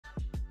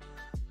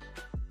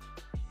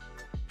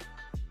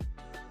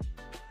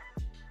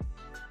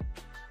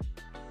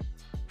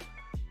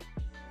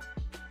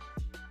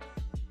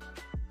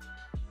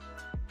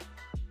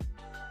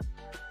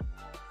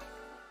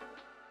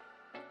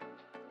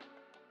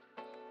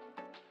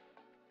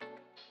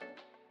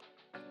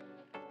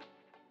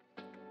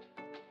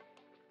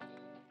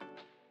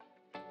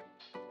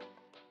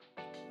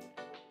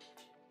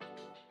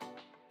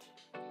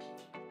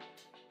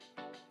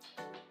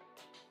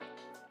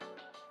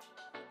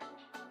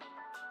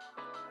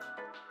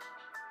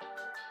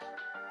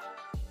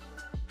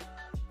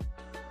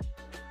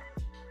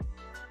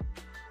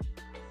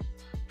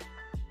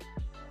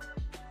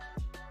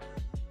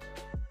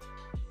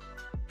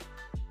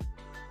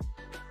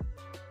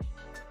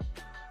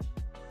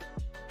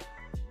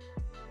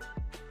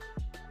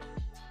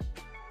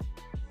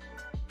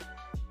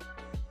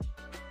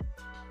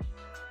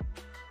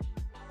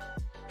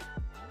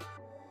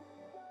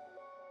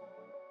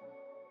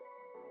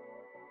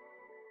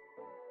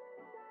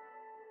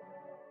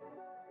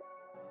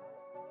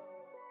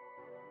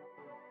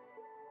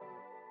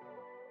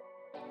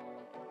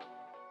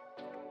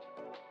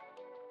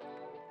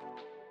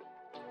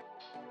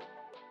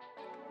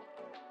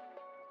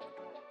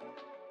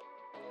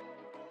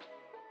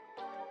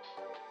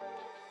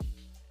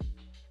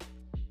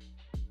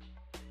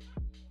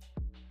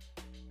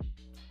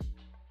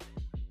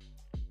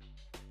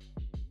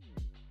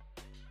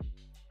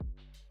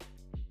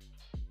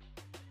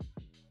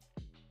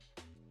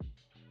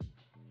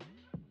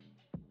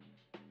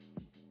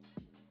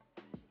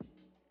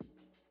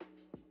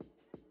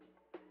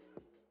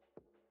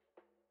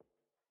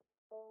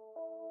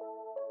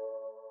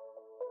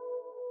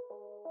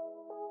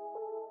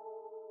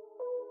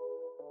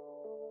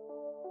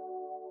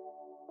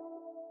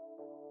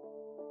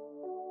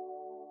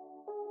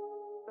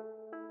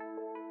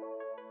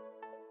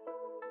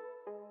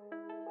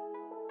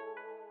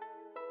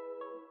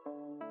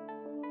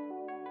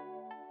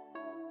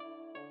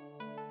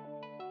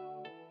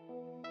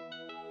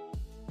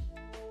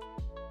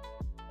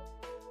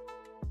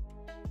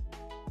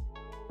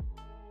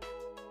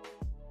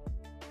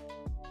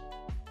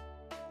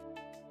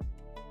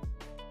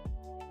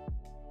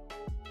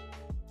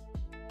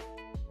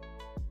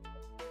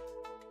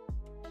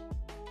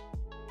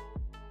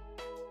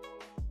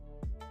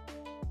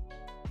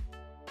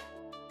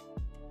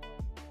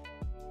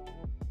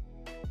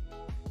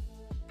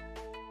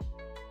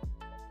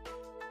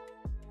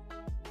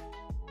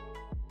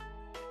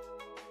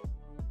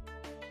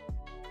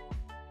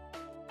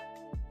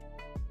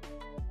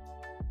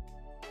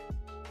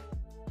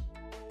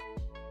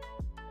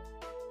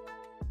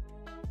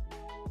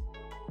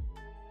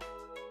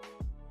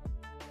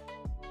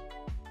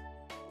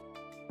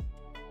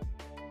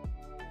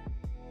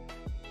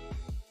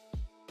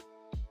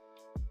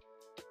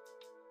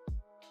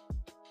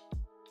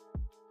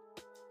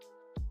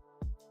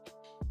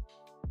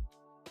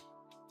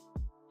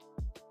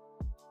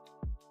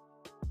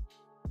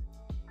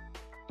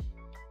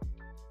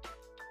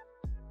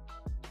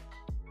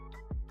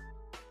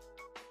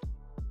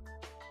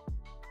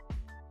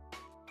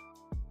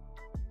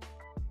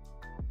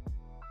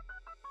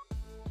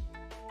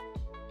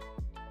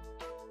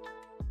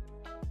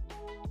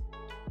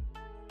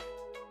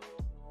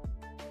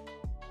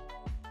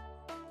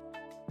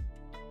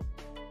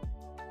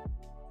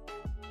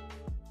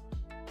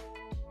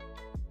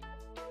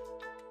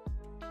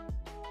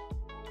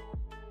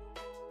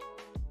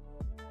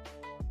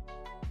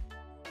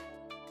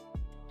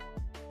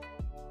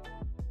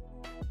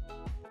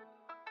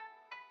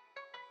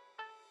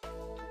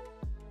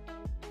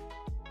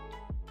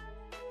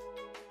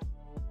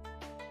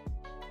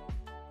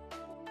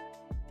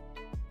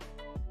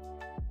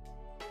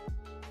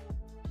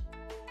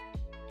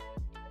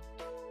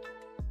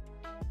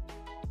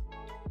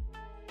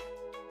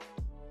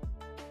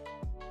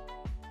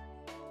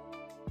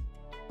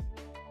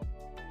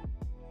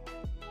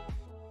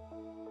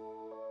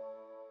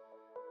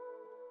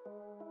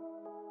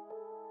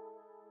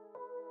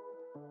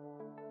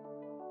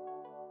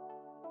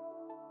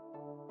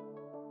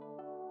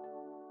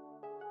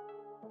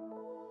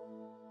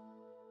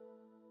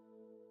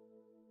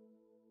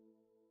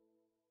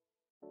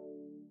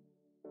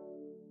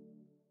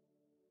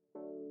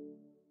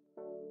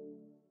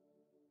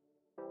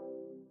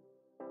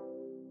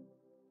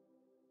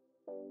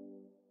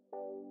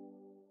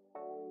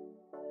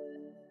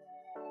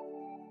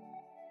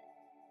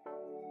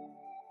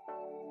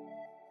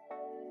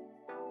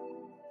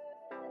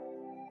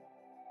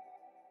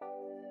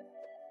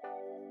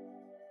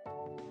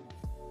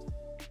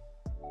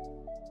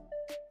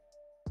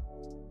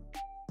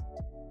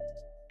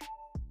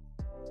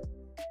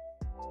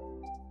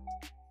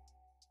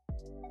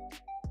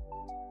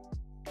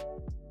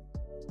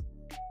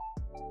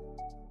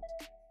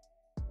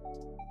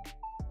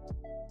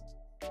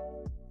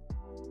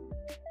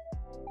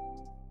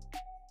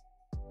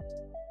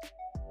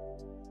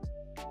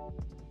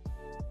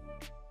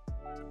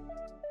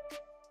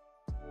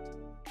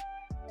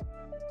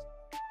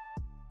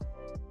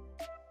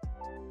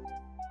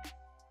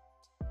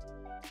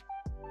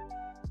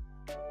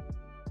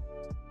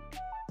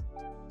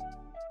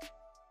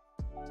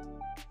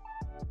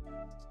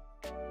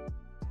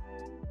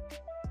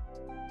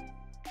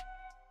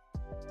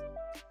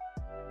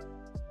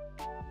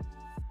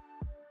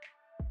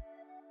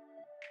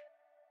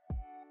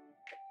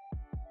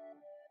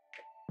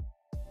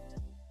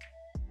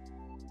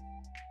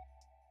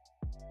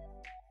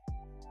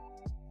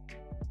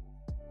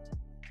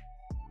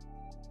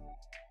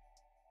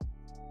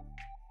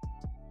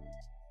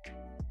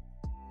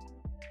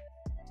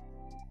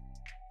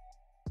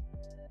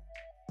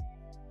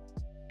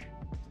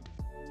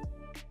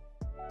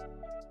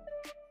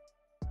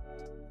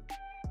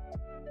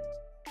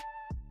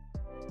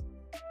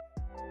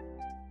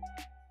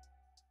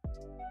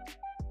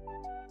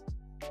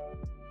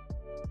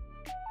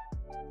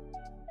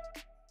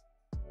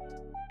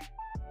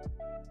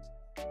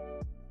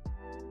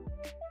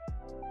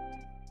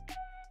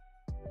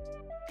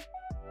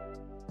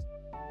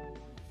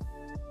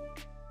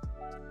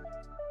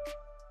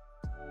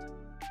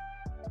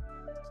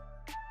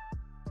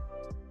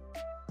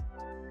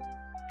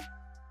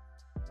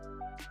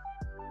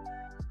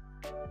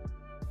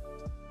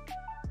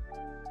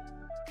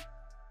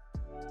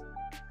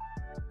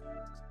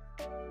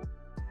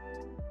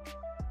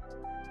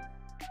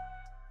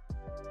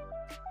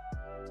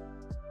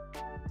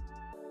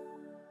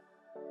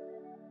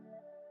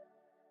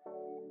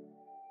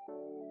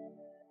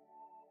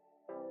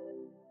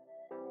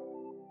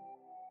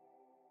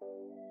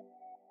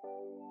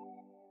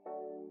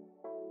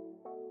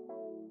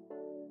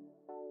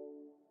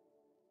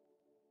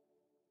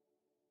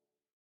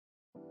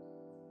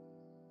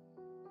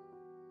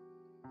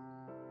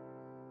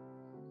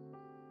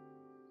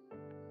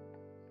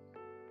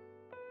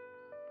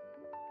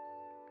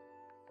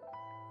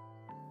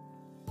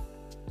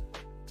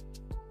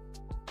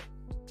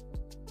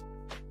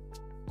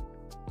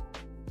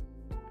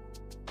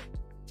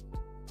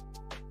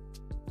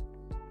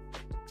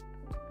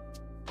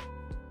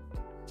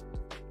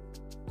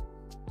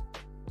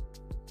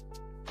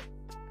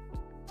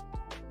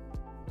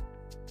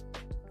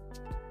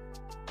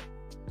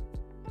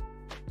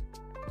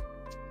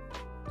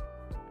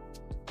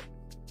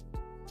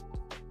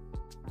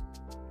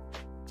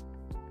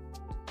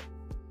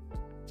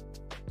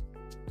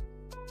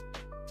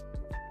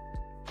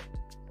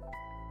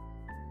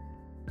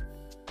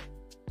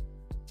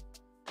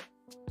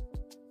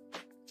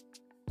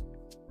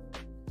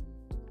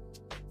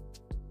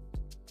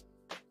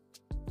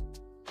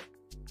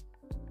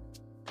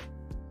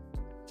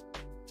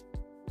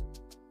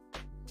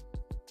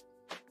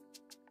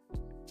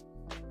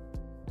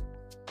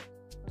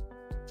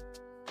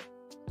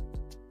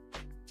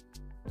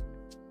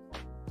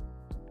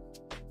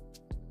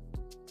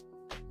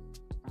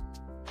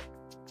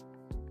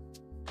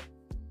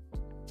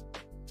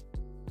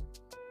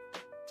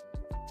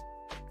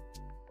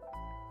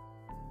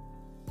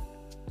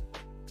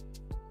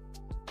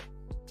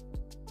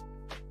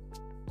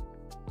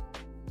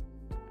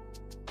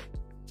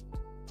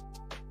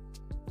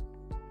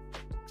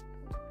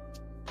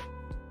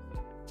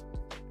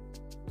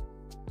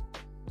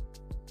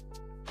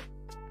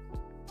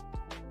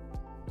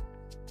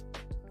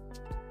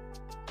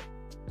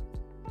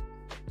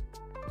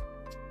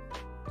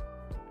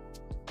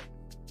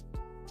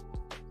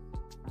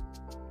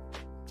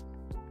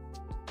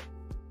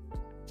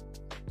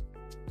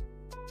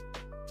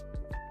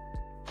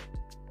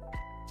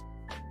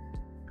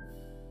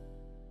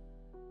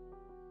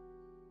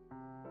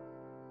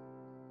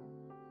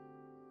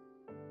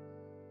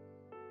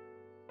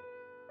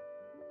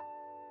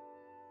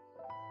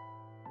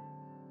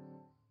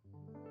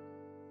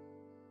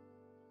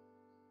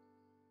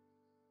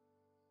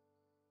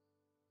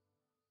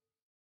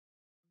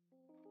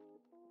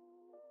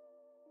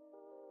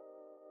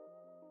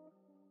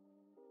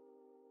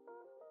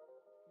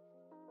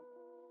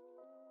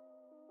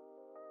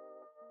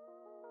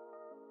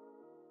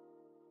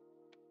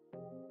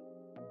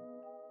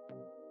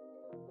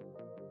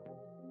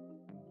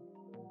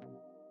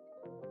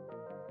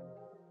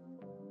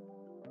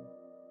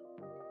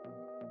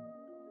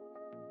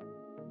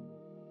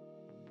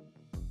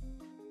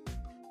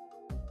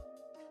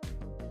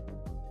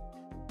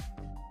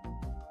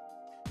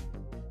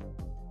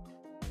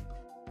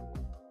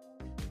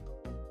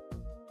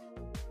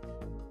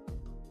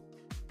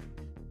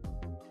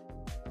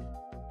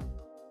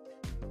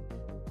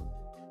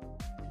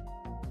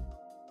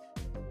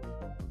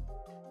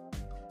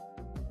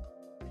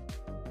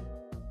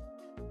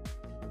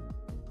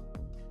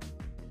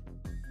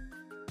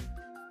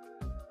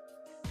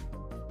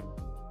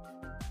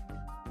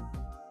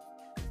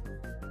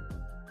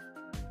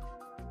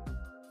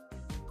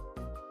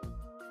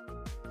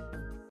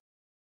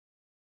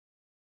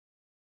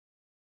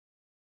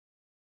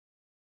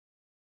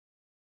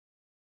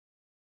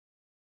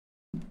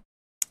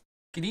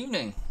Good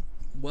evening.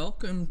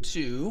 Welcome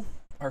to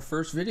our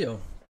first video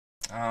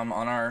on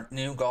our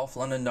new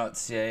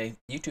golflondon.ca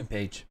YouTube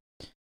page.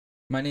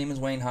 My name is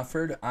Wayne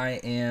Hufford. I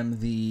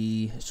am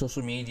the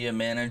social media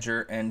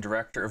manager and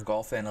director of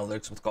golf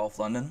analytics with Golf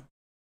London.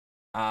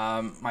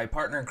 My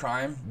partner in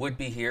crime would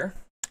be here,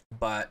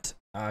 but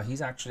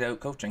he's actually out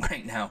coaching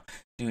right now,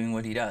 doing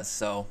what he does.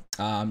 So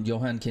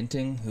Johan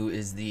Kinting, who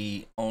is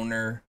the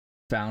owner,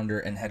 founder,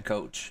 and head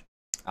coach,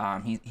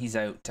 he's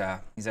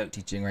out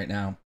teaching right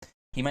now.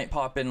 He might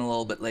pop in a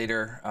little bit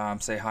later,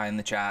 say hi in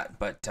the chat,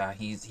 but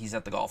he's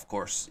at the golf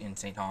course in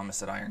St.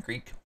 Thomas at Iron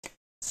Creek.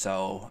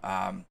 So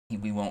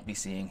we won't be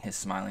seeing his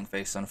smiling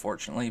face,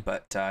 unfortunately,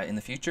 but in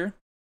the future,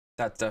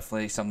 that's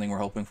definitely something we're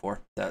hoping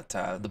for, that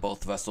the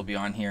both of us will be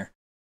on here.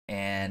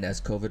 And as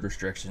COVID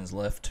restrictions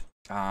lift,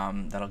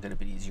 that'll get a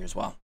bit easier as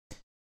well.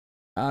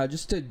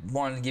 Just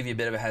wanted to give you a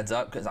bit of a heads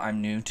up because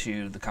I'm new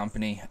to the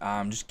company.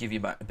 Just give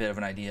you a bit of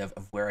an idea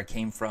of where I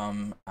came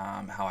from,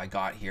 how I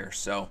got here.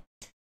 So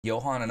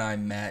Johan and I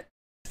met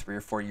 3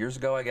 or 4 years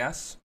ago, I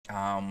guess.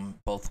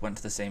 Both went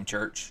to the same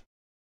church.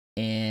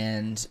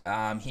 And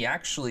he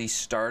actually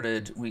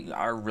started,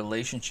 our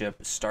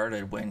relationship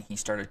started when he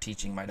started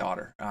teaching my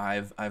daughter. I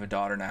have a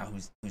daughter now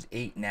who's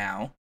 8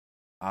 now.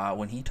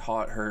 When he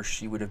taught her,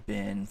 she would have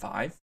been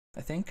 5,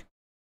 I think.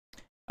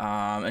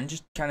 And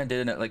just kind of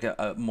did it like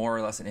a more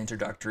or less an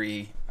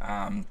introductory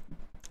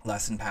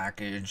lesson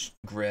package,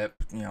 grip,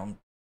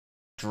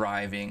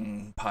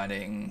 driving,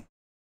 putting,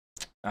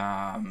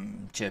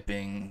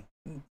 chipping,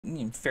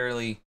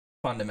 fairly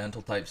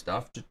fundamental type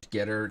stuff, just to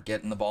get her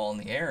getting the ball in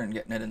the air and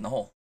getting it in the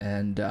hole.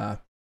 And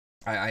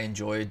I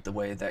enjoyed the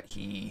way that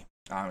he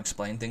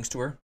explained things to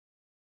her.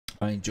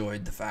 I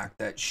enjoyed the fact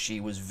that she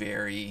was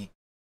very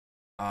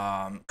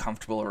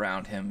comfortable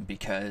around him,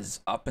 because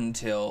up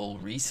until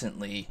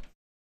recently,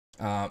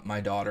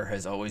 my daughter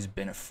has always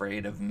been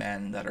afraid of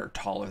men that are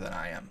taller than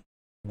I am,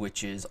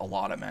 which is a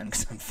lot of men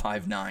because I'm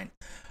 5'9",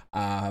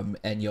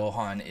 and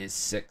Johan is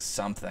 6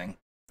 something.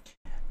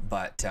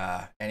 But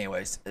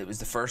anyways, it was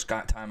the first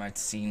time I'd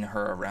seen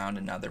her around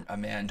a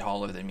man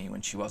taller than me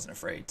when she wasn't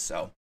afraid.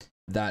 So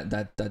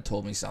that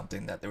told me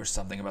something, that there was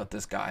something about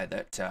this guy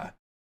that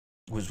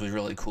was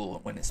really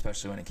cool,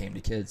 especially when it came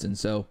to kids. And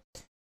so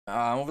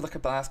over the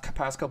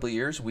past couple of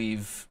years,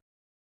 we've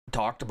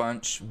talked a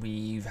bunch.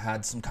 We've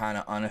had some kind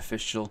of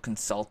unofficial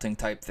consulting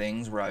type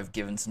things where I've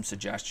given some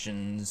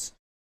suggestions,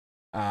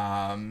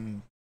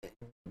 bounced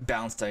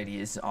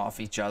ideas off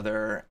each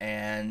other,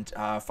 and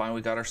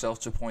finally got ourselves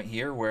to a point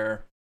here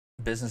where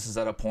business is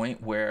at a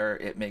point where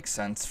it makes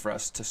sense for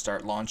us to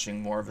start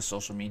launching more of a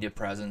social media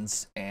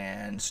presence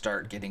and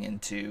start getting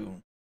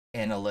into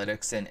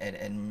analytics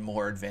and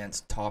more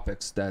advanced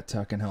topics that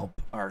can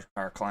help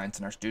our clients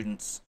and our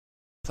students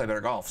play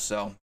better golf.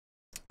 So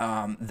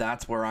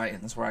that's where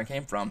I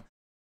came from.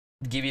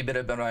 Give you a bit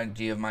of an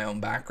idea of my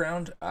own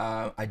background.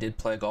 I did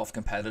play golf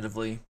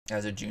competitively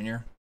as a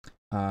junior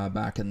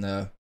back in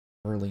the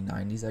early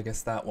 90s, I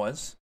guess that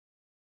was.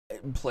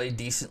 Played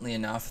decently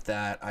enough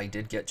that I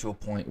did get to a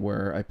point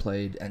where I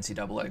played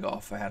NCAA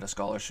golf. I had a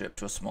scholarship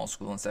to a small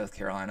school in South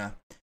Carolina.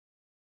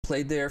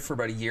 Played there for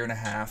about a year and a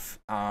half.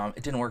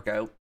 It didn't work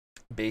out.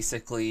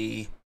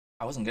 Basically,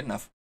 I wasn't good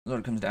enough. That's what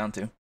it comes down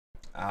to.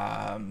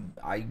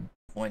 I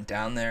went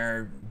down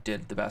there,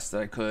 did the best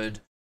that I could,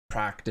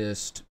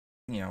 practiced,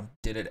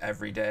 did it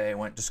every day,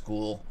 went to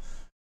school,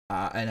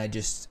 and I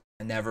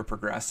never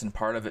progressed. And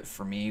part of it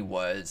for me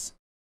was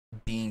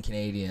being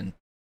Canadian,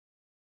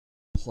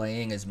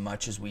 playing as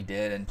much as we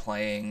did, and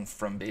playing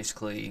from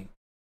basically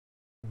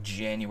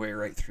January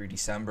right through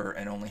December,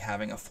 and only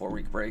having a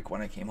 4-week break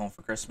when I came home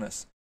for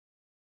Christmas.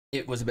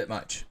 It was a bit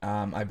much.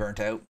 I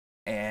burnt out,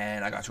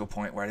 and I got to a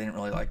point where I didn't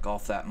really like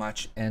golf that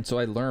much. And so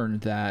I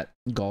learned that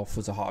golf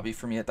was a hobby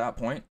for me at that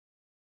point,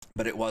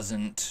 but it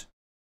wasn't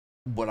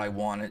what I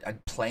wanted.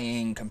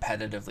 Playing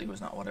competitively was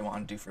not what I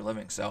wanted to do for a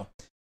living. So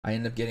I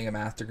ended up getting a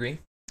math degree.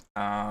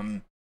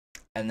 And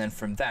then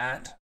from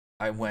that,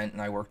 I went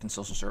and I worked in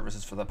social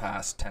services for the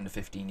past 10 to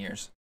 15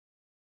 years.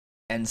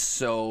 And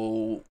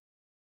so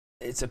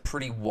it's a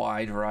pretty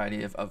wide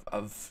variety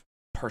of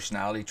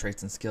personality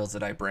traits and skills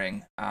that I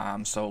bring.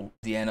 So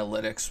the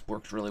analytics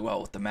worked really well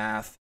with the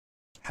math.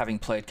 Having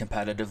played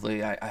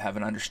competitively, I have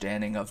an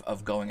understanding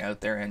of going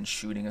out there and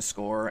shooting a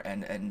score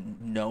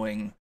and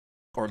knowing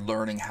or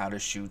learning how to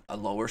shoot a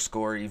lower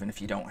score, even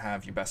if you don't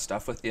have your best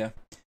stuff with you.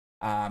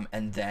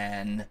 And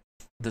then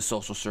the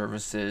social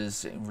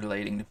services,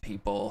 relating to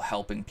people,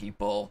 helping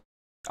people,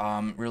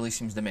 really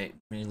seemed to make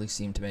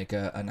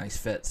a nice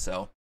fit.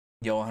 So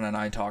Johan and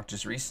I talked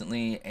just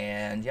recently,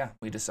 and yeah,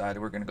 we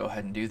decided we're going to go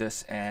ahead and do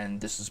this.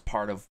 And this is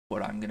part of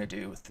what I'm going to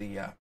do with the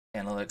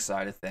analytics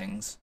side of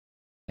things.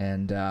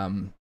 And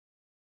then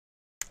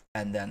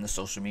the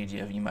social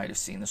media, you might have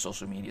seen the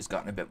social media has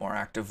gotten a bit more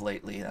active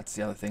lately. That's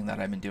the other thing that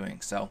I've been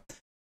doing. So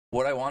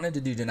what I wanted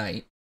to do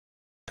tonight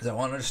is I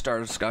wanted to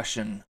start a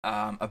discussion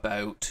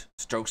about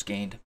strokes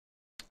gained,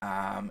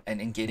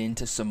 and get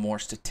into some more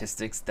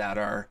statistics that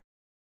are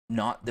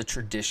not the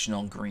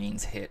traditional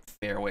greens hit,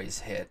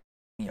 fairways hit,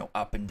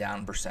 up and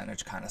down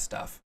percentage kind of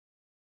stuff.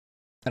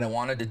 And I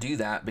wanted to do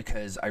that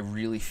because I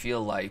really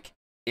feel like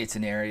it's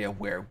an area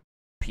where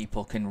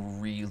people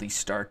can really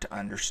start to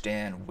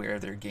understand where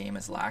their game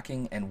is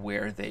lacking and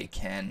where they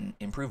can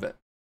improve it.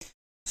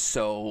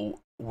 So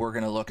we're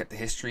going to look at the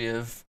history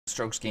of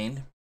strokes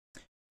gained.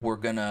 We're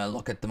going to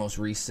look at the most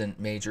recent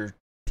major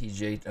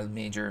PGA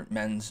major,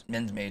 men's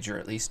major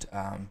at least,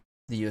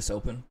 the U.S.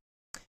 Open.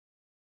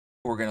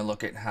 We're going to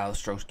look at how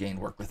strokes gained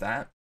work with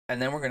that.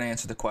 And then we're going to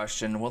answer the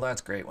question, well,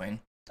 that's great, Wayne.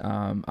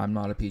 I'm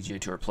not a PGA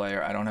Tour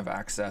player. I don't have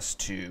access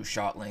to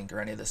ShotLink or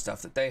any of the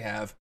stuff that they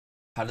have.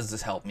 How does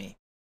this help me?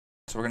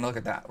 So we're going to look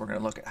at that. We're going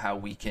to look at how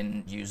we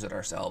can use it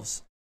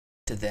ourselves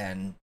to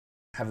then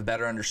have a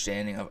better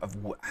understanding of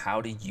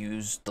how to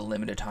use the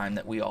limited time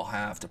that we all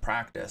have to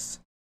practice.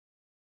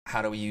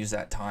 How do we use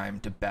that time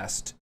to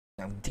best,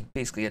 to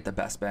basically get the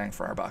best bang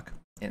for our buck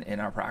in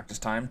our practice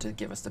time to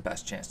give us the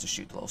best chance to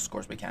shoot the lowest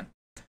scores we can.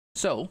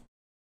 So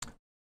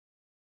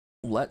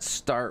let's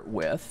start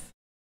with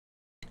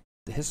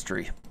the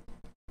history.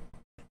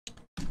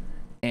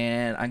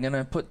 And I'm going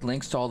to put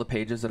links to all the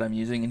pages that I'm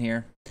using in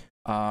here.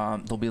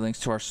 There'll be links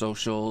to our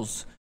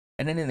socials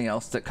and anything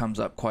else that comes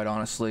up, quite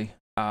honestly.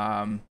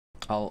 I'll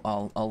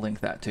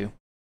link that too.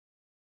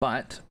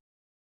 But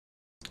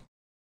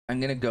I'm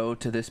going to go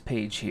to this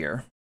page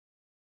here.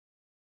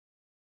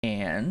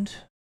 And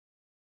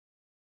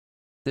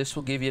this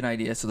will give you an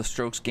idea. So the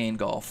strokes gained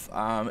golf.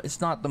 It's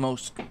not the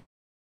most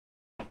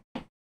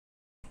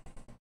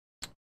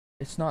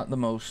not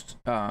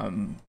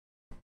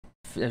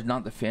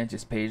the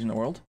fanciest page in the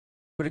world,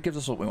 but it gives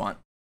us what we want.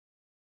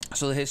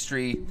 So the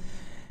history,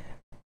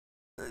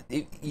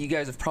 you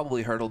guys have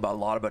probably heard a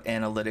lot about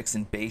analytics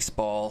in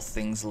baseball,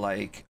 things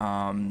like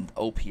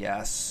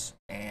OPS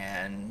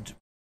and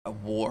a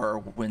WAR,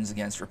 wins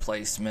against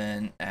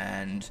replacement,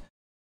 and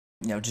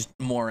just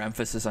more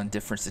emphasis on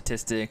different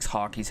statistics.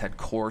 Hockey's had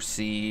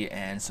Corsi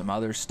and some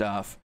other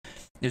stuff.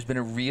 There's been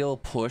a real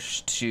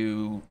push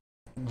to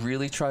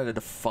really try to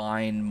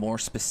define more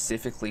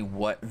specifically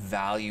what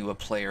value a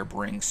player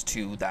brings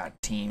to that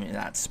team in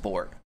that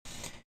sport.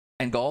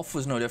 And golf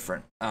was no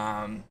different.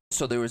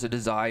 So there was a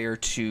desire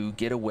to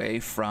get away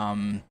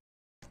from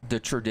the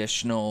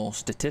traditional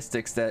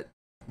statistics that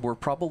were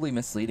probably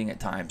misleading at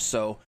times.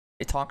 So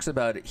it talks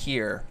about it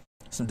here,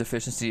 some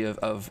deficiency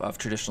of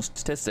traditional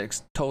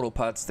statistics. Total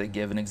putts, they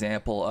give an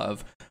example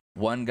of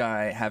one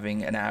guy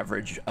having an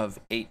average of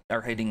 8,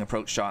 or hitting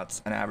approach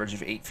shots an average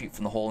of 8 feet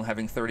from the hole and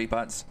having 30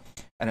 putts,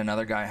 and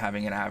another guy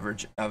having an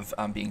average of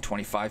being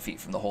 25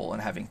 feet from the hole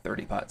and having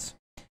 30 putts.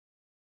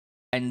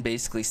 And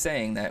basically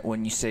saying that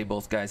when you say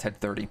both guys had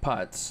 30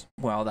 putts,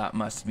 well, that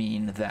must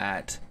mean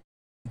that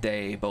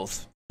they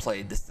both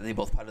putted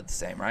the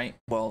same, right?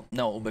 Well,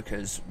 no,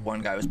 because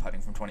one guy was putting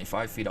from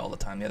 25 feet all the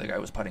time, the other guy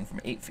was putting from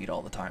 8 feet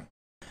all the time.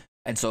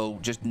 And so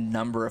just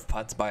number of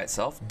putts by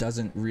itself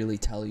doesn't really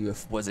tell you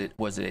if was it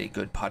a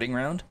good putting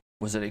round,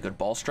 was it a good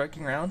ball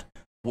striking round,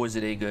 was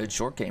it a good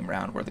short game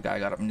round where the guy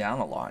got up and down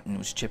a lot and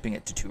was chipping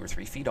it to 2 or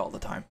 3 feet all the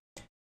time.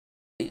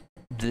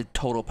 The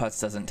total putts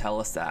doesn't tell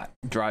us that.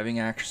 Driving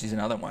accuracy is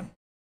another one.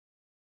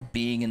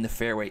 Being in the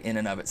fairway in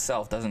and of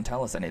itself doesn't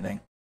tell us anything.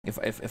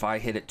 If I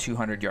hit it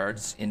 200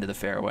 yards into the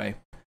fairway,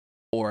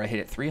 or I hit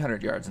it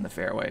 300 yards in the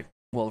fairway,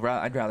 well,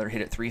 I'd rather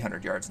hit it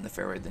 300 yards in the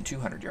fairway than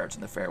 200 yards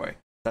in the fairway.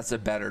 That's a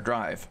better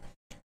drive.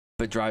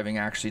 But driving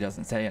actually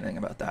doesn't say anything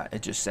about that.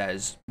 It just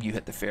says you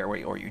hit the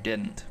fairway or you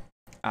didn't.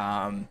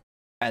 And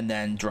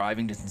then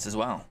driving distance as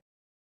well.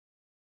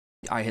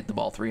 I hit the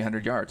ball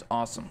 300 yards.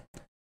 Awesome.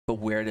 But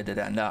where did it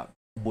end up?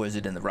 Was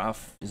it in the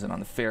rough? Is it on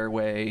the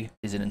fairway?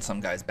 Is it in some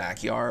guy's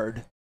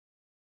backyard?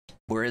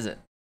 Where is it?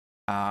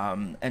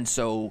 And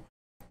so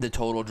the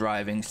total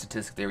driving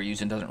statistic they were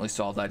using doesn't really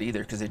solve that either,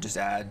 because it just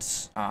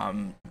adds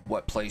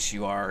what place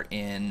you are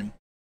in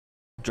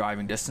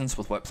driving distance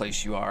with what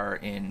place you are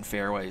in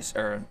fairways,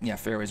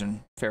 fairways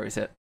and fairways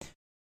hit.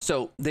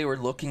 So they were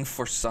looking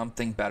for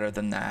something better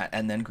than that.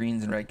 And then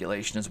greens and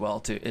regulation as well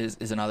too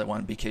is another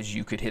one, because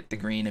you could hit the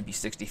green and be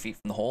 60 feet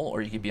from the hole,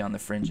 or you could be on the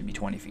fringe and be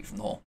 20 feet from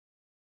the hole.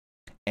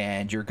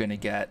 And you're going to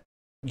get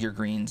your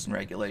greens and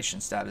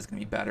regulation stat is going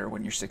to be better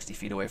when you're 60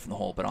 feet away from the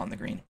hole but on the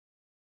green.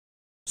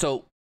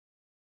 So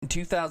in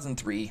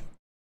 2003,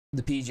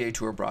 the PGA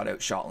Tour brought out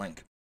ShotLink,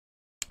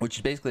 which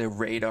is basically a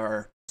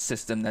radar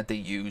system that they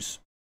use,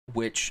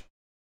 which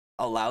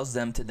allows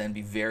them to then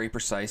be very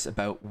precise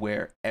about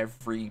where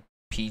every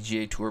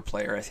PGA Tour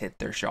player has hit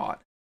their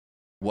shot,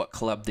 what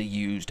club they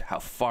used, how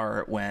far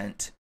it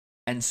went.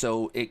 And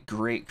so it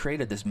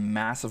created this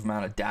massive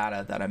amount of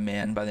data that a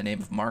man by the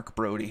name of Mark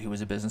Brody, who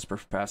was a business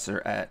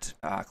professor at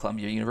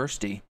Columbia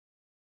University,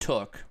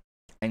 took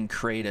and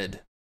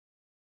created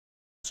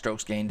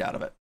strokes gained out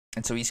of it.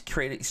 And so he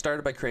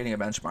started by creating a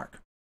benchmark.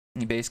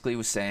 He basically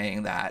was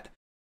saying that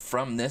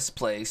from this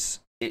place,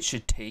 it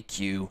should take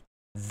you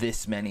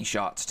this many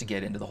shots to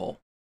get into the hole.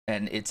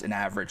 And it's an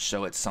average,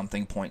 so it's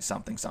something point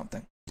something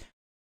something,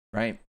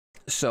 right?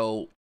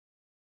 So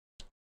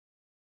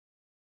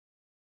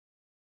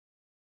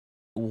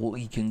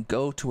we can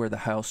go to where the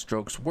how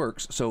strokes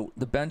works. So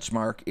the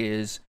benchmark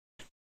is,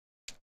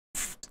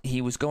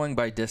 he was going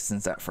by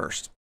distance at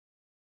first.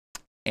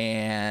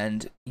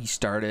 And he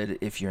started,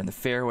 if you're in the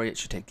fairway, it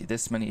should take you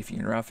this many. If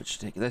you're in rough, it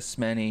should take you this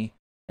many,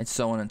 and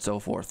so on and so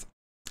forth.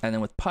 And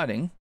then with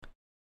putting,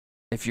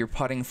 if you're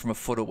putting from a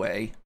foot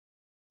away,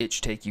 it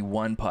should take you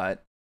one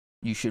putt.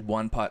 You should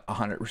one putt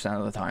 100%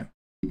 of the time.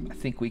 I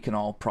think we can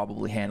all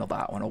probably handle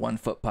that one. A 1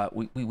 foot putt,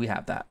 we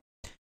have that.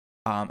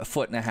 A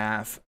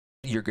 1.5 foot,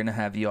 you're going to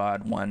have the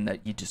odd one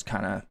that you just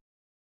kind of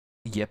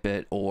yip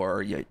it,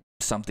 or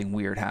something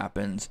weird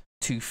happens.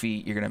 2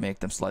 feet, you're going to make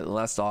them slightly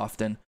less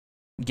often.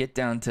 Get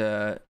down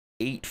to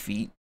 8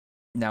 feet.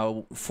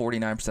 Now,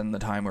 49% of the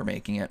time we're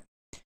making it.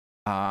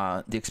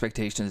 The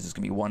expectation is it's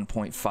going to be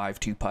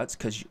 1.52 putts,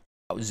 because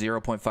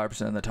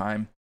 0.5% of the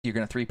time you're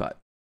going to 3-putt.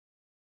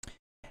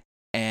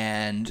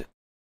 And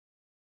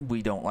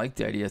we don't like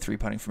the idea of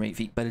 3-putting from 8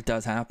 feet, but it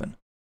does happen.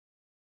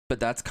 But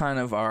that's kind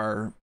of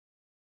our,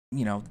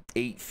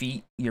 8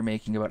 feet, you're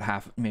making it about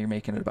half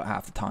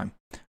the time.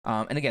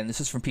 And again,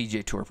 this is from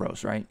PGA Tour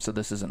pros, right? So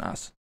this isn't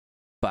us.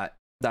 But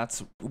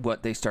that's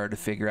what they started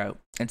to figure out.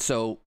 And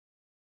so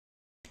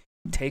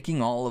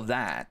taking all of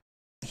that,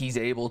 he's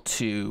able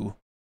to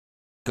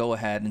go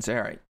ahead and say,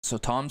 all right, so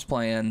Tom's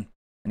playing,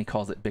 and he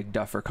calls it Big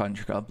Duffer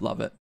Country Club.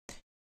 Love it.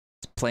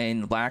 He's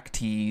playing the black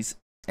tees,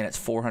 and it's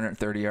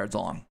 430 yards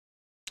long.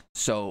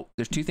 So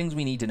there's 2 things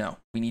we need to know.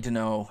 We need to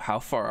know how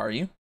far are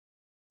you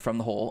from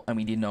the hole, and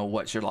we need to know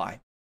what's your lie.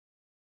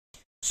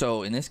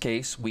 So in this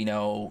case, we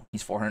know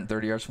he's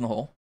 430 yards from the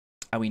hole,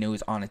 and we know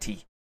he's on a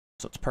tee.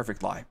 So it's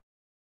perfect lie.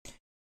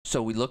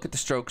 So we look at the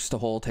strokes to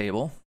hole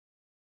table,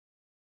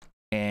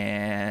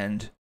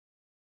 and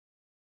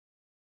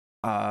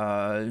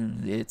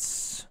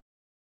it's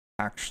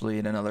actually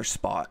in another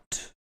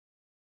spot.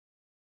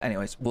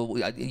 Anyways,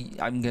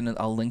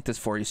 I'll link this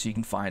for you so you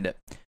can find it.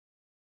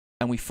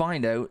 And we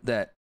find out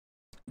that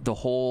the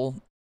hole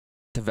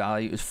to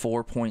value is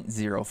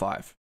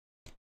 4.05.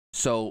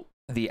 So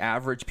the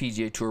average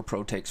PGA Tour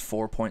pro takes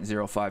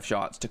 4.05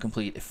 shots to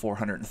complete a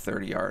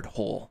 430-yard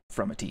hole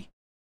from a tee.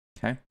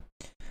 Okay?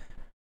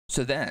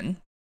 So then,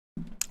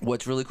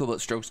 what's really cool about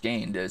strokes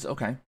gained is,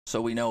 okay,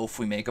 so we know if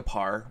we make a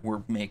par,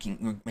 we're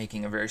making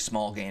a very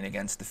small gain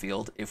against the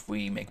field. If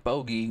we make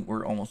bogey,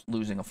 we're almost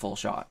losing a full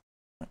shot.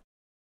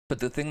 But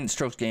the thing that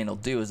strokes gained will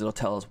do is it'll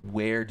tell us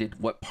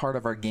what part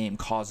of our game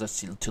caused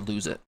us to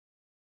lose it.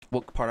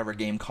 What part of our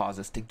game caused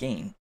us to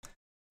gain.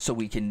 So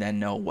we can then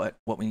know what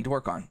we need to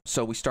work on.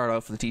 So we start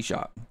off with a tee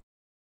shot.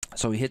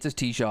 So he hits his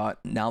tee shot.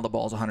 Now the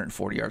ball's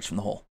 140 yards from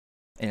the hole,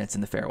 and it's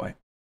in the fairway.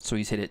 So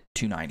he's hit it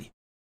 290.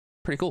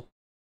 Pretty cool.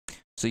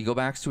 So you go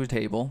back to a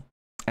table,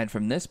 and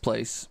from this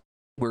place,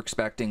 we're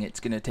expecting it's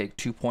going to take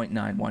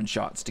 2.91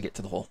 shots to get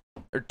to the hole,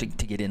 or to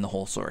get in the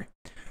hole, sorry.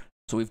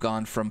 So we've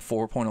gone from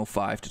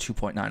 4.05 to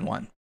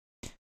 2.91.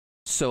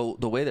 So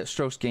the way that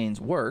strokes gains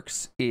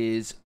works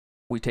is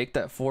we take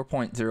that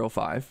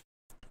 4.05,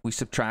 we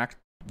subtract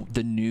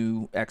the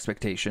new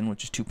expectation,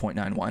 which is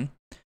 2.91,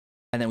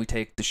 and then we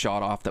take the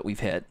shot off that we've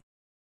hit.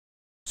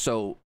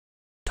 So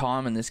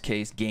Tom, in this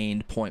case,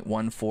 gained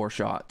 0.14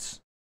 shots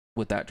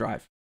with that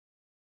drive.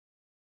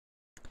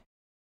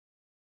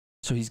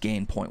 So he's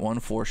gained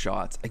 0.14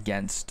 shots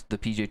against the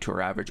PGA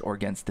Tour average, or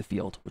against the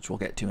field, which we'll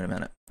get to in a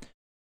minute.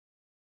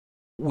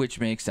 Which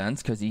makes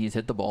sense because he's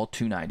hit the ball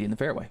 290 in the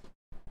fairway.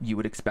 You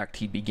would expect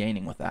he'd be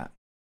gaining with that.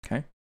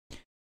 Okay.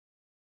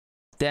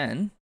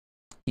 Then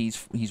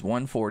he's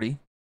 140.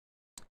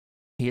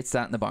 He hits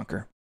that in the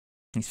bunker.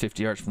 He's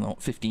 15 yards from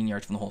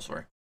the hole,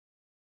 sorry.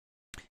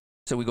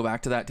 So we go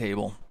back to that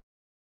table,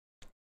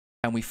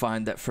 and we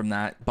find that from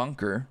that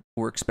bunker,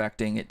 we're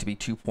expecting it to be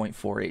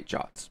 2.48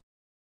 shots.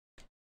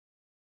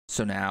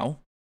 So now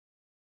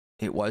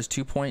it was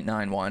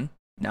 2.91.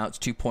 Now it's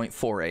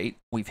 2.48.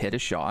 We've hit a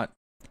shot.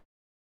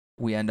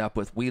 We end up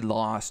with, we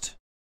lost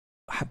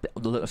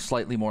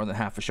slightly more than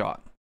half a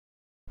shot.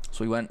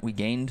 So we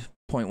gained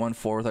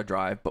 0.14 with our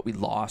drive, but we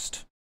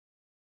lost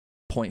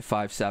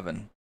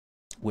 0.57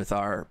 with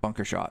our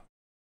bunker shot.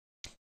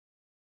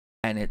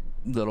 And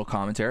little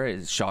commentary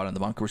is, shot in the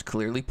bunker was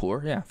clearly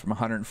poor. Yeah, from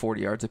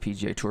 140 yards, a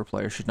PGA Tour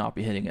player should not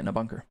be hitting it in a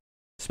bunker,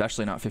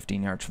 especially not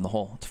 15 yards from the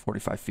hole. It's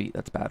 45 feet.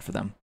 That's bad for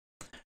them.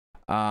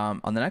 On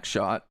the next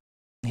shot,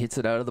 hits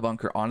it out of the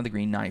bunker onto the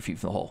green 9 feet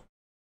from the hole.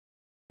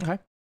 Okay.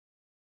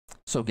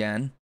 So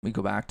again, we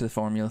go back to the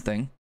formula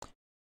thing.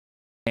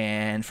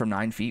 And from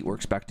 9 feet, we're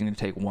expecting to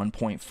take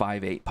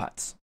 1.58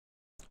 putts.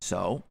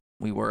 So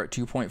we were at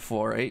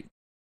 2.48.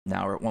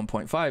 Now we're at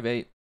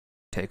 1.58.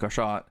 Take our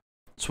shot.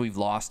 So we've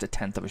lost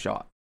 1/10 of a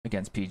shot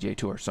against PGA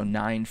Tour. So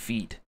 9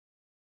 feet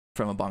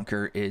from a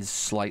bunker is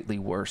slightly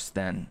worse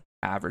than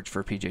average for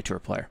a PGA Tour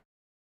player.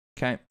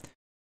 Okay.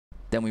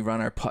 Then we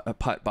run our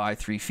putt by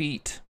 3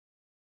 feet.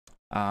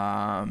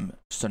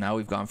 So now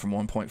we've gone from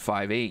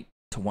 1.58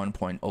 to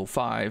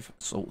 1.05.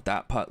 So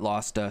that putt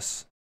lost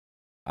us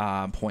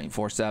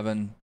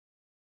 0.47.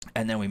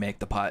 And then we make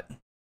the putt.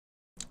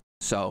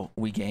 So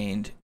we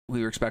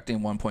were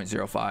expecting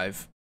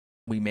 1.05.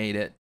 We made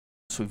it.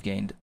 So we've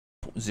gained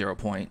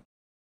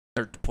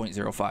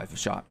 0.05 a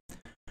shot.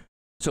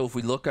 So if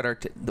we look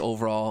at the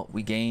overall,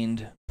 we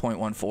gained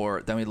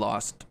 0.14, then we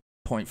lost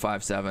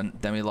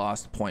 0.57, then we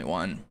lost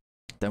 0.1,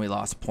 then we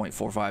lost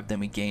 0.45, then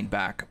we gained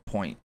back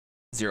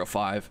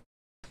 0.05.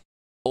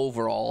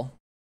 Overall,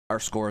 our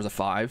score is a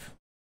 5.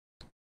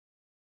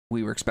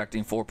 We were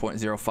expecting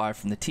 4.05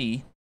 from the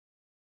tee.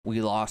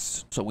 We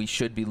lost, so we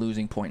should be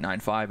losing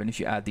 0.95, and if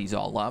you add these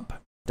all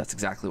up, That's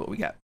exactly what we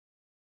get.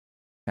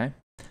 Okay?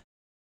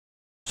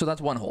 So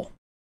that's one hole.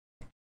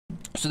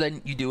 So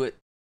then you do it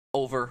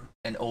over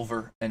and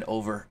over and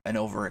over and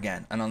over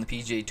again. And on the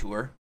PGA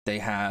Tour, they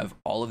have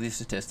all of these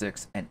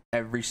statistics, and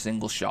every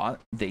single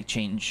shot, they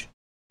change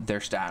their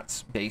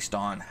stats based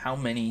on how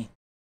many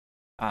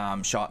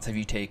shots have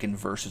you taken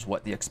versus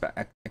what the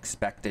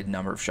expected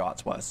number of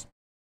shots was.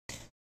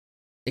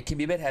 It can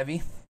be a bit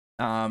heavy.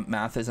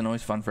 Math isn't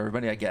always fun for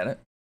everybody. I get it.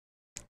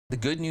 The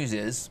good news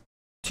is,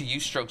 to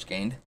use strokes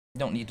gained, you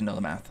don't need to know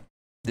the math.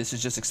 This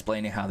is just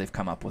explaining how they've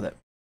come up with it.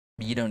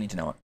 You don't need to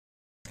know it.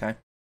 Okay?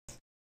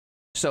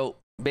 So,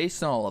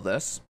 based on all of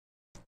this,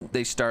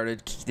 they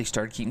started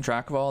keeping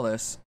track of all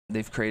this.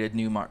 They've created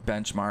new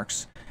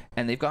benchmarks,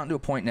 and they've gotten to a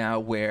point now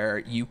where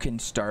you can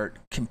start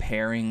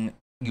comparing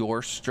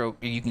your stroke.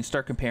 You can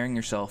start comparing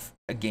yourself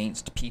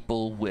against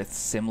people with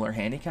similar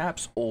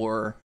handicaps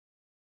or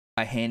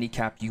a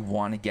handicap you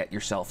want to get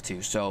yourself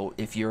to. So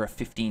if you're a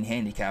 15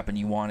 handicap and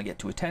you want to get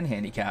to a 10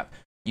 handicap,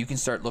 you can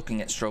start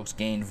looking at strokes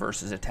gained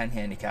versus a 10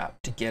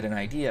 handicap to get an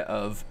idea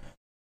of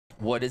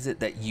what is it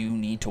that you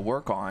need to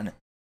work on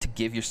to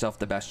give yourself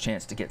the best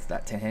chance to get to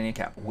that 10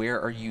 handicap.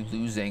 Where are you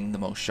losing the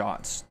most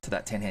shots to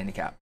that 10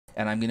 handicap?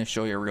 And I'm going to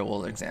show you a real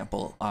world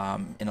example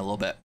in a little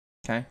bit.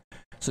 Okay,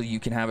 so you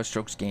can have a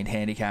strokes gained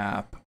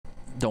handicap.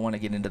 Don't want to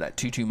get into that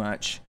too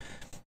much,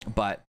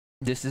 but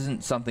this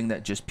isn't something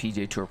that just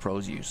PGA Tour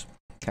pros use.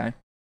 Okay,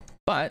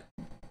 but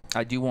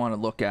I do want to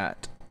look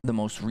at the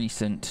most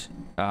recent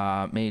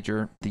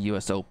major, the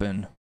US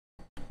Open.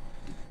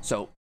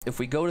 So if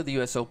we go to the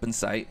US Open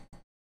site,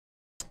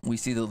 we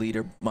see the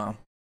leader. Well,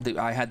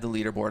 I had the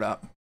leaderboard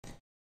up,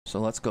 so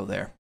let's go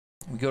there.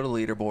 We go to the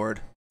leaderboard.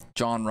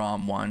 Jon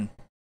Rahm won.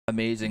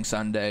 Amazing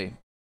Sunday.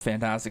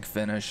 Fantastic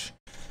finish.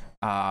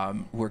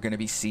 We're going to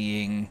be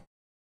seeing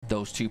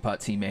those 2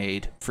 putts he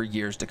made for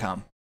years to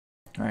come.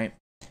 Right?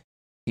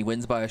 He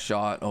wins by a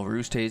shot over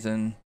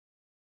Oosthuizen,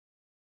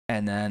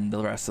 and then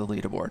the rest of the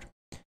leaderboard.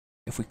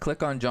 If we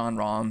click on Jon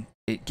Rahm,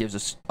 it gives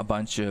us a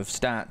bunch of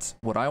stats.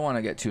 What I want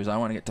to get to is I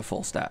want to get to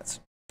full stats.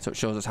 So it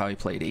shows us how he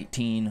played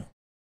 18.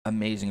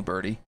 Amazing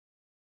birdie.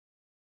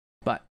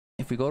 But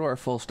if we go to our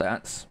full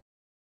stats,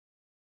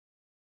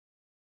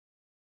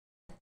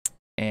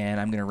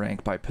 and I'm going to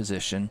rank by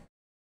position,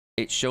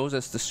 it shows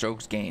us the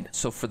strokes gained.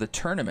 So for the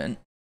tournament,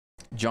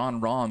 Jon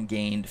Rahm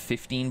gained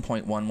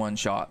 15.11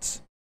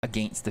 shots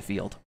against the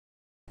field.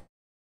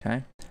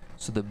 Okay,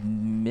 so the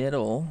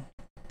middle,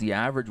 the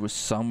average was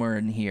somewhere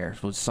in here.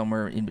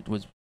 It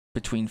was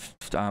between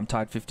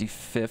tied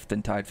 55th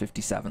and tied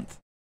 57th.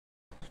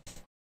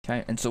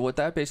 Okay, and so what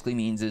that basically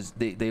means is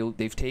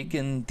they've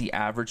taken the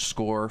average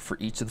score for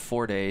each of the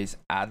 4 days,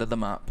 added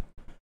them up.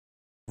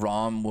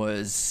 Rahm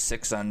was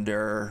 6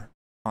 under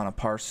on a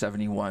par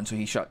 71, so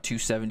he shot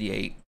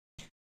 278.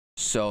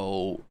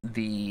 So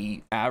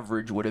the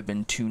average would have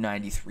been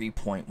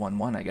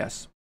 293.11, I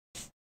guess.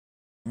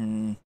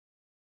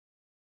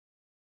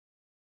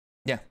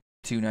 Yeah,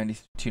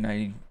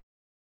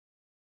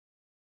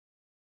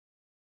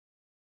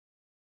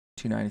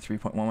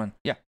 293.11.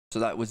 Yeah, so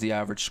that was the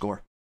average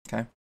score.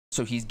 Okay,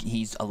 so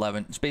he's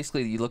 11. So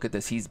basically, you look at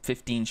this, he's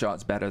 15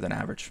 shots better than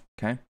average.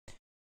 Okay,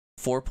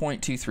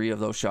 4.23 of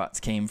those shots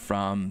came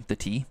from the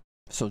tee,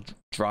 so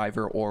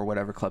driver or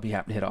whatever club he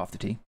happened to hit off the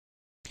tee.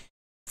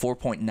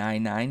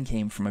 4.99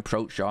 came from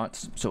approach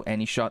shots, so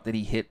any shot that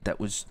he hit that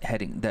was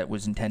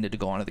intended to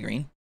go onto the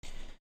green.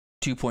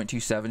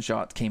 2.27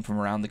 shots came from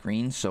around the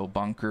green, so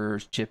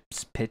bunkers,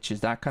 chips,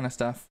 pitches, that kind of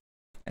stuff.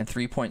 And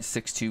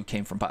 3.62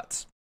 came from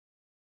putts.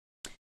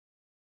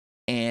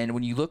 And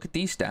when you look at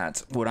these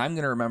stats, what I'm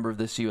going to remember of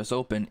this US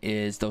Open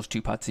is those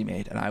 2 putts he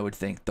made, and I would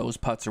think those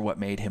putts are what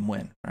made him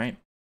win, right?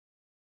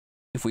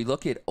 If we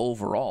look at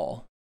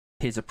overall,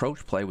 his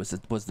approach play was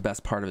the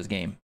best part of his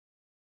game.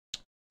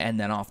 And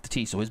then off the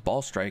tee, so his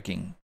ball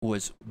striking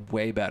was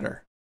way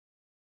better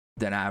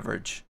than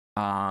average.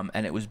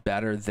 And it was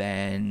better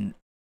than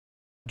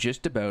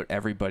just about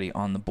everybody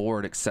on the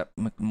board except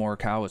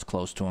Morikawa was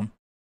close to him.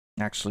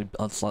 Actually,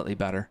 slightly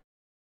better.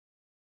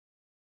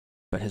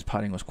 But his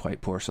putting was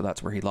quite poor, so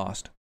that's where he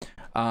lost.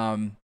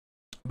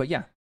 But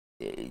yeah,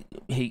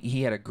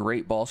 he had a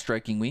great ball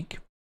striking week.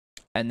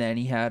 And then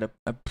he had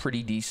a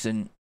pretty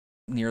decent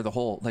near the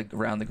hole, like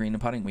around the green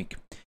and putting week.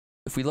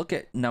 If we look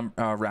at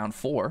round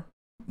 4,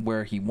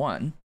 where he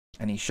won,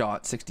 and he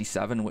shot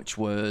 67, which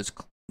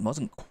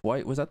wasn't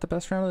quite, was that the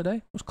best round of the day?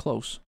 It was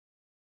close.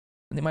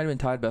 And they might have been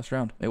tied best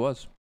round. It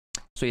was.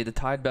 So he had the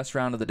tied best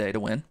round of the day to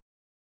win.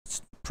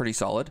 It's pretty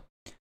solid.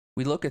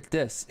 We look at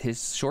this,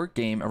 his short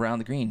game around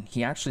the green,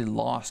 he actually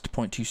lost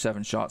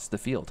 0.27 shots to the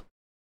field.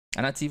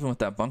 And that's even with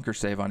that bunker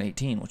save on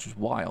 18, which was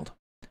wild.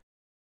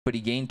 But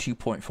he gained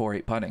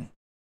 2.48 putting.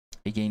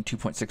 He gained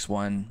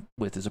 2.61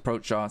 with his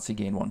approach shots. He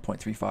gained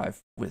 1.35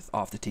 with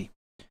off the tee.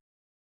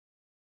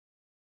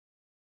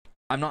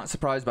 I'm not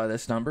surprised by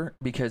this number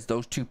because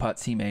those 2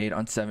 putts he made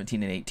on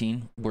 17 and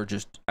 18 were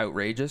just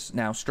outrageous.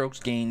 Now,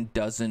 strokes gained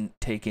doesn't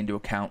take into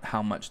account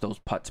how much those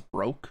putts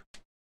broke,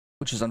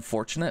 which is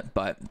unfortunate,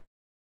 but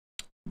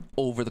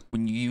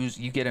when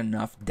you get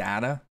enough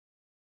data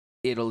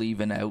it'll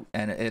even out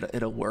and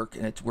it'll work.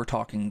 And we're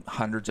talking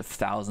hundreds of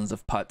thousands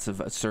of putts of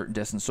a certain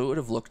distance. So it would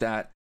have looked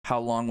at how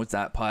long was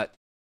that putt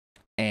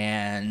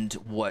and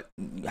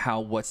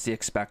what's the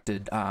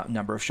expected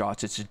number of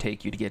shots it should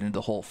take you to get into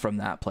the hole from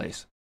that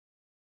place.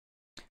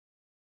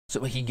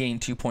 So he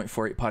gained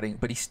 2.48 putting,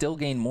 but he still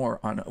gained more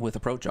with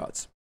approach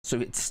shots. So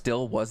it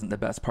still wasn't the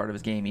best part of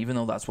his game, even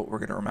though that's what we're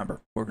going to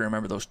remember. We're going to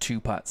remember those 2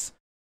 putts.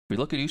 If we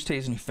look at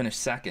Oosthuizen, who finished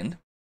second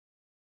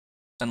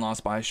and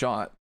lost by a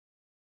shot.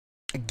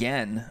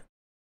 Again,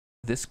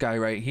 this guy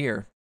right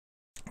here,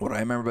 what I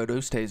remember about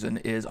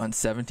Oosthuizen is on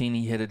 17,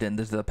 he hit it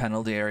into the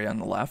penalty area on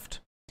the left,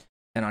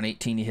 and on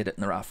 18, he hit it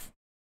in the rough.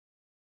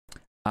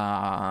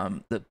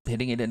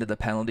 Hitting it into the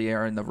penalty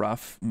area in the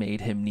rough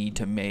made him need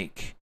to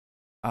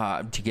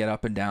to get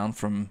up and down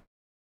from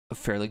a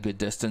fairly good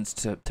distance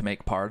to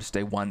make par, to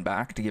stay 1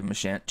 back, to give him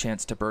a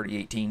chance to birdie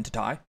 18 to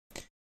tie.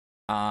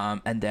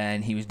 And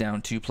then he was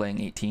down 2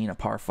 playing 18, a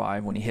par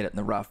 5. When he hit it in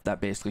the rough,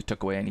 that basically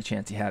took away any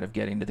chance he had of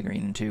getting to the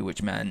green in 2,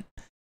 which meant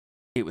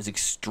it was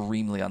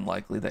extremely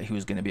unlikely that he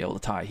was going to be able to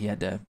tie. He had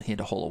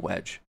to hole a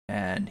wedge,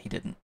 and he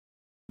didn't,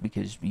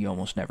 because you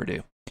almost never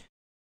do.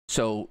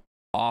 So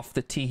off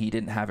the tee, he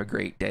didn't have a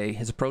great day.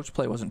 His approach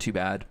play wasn't too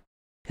bad.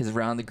 His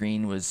around the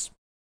green was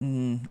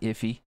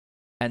iffy,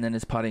 and then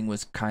his putting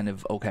was kind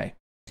of okay.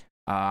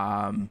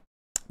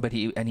 But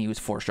he was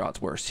 4 shots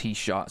worse. He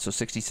shot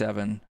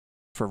 67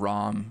 for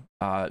Rahm.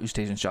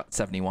 Oosthuizen shot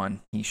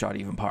 71. He shot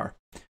even par.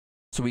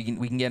 So we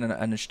can get an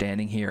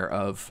understanding here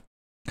of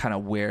kind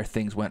of where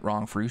things went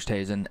wrong for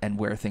Oosthuizen and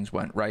where things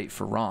went right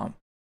for Rahm.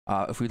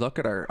 If we look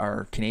at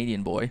our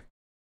Canadian boy,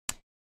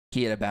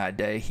 he had a bad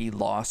day. He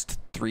lost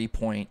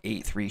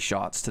 3.83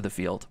 shots to the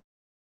field.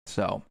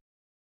 So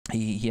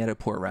he had a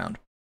poor round.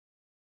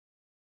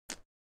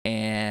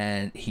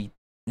 And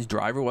his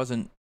driver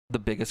wasn't the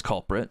biggest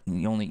culprit.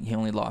 He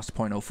only lost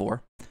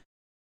 0.04.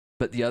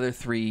 But the other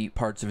 3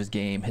 parts of his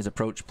game, his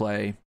approach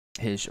play,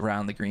 his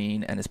around the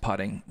green, and his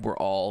putting, were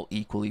all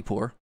equally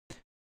poor.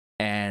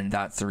 And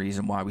that's the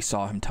reason why we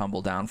saw him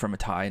tumble down from a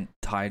tied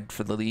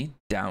for the lead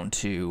down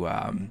to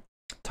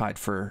tied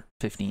for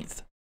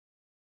 15th.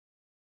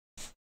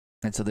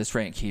 And so this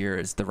rank here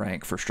is the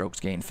rank for strokes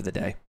gained for the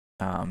day.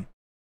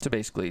 So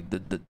basically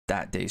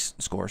that day's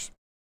scores.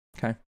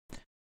 Okay.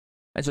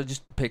 And so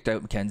just picked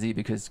out Mackenzie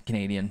because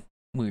Canadian,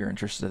 we were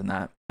interested in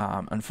that.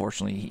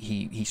 Unfortunately,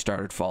 he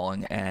started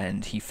falling,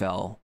 and he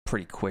fell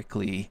pretty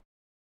quickly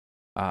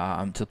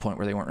to the point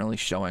where they weren't really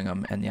showing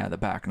him. And yeah, the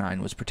back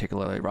 9 was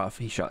particularly rough.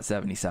 He shot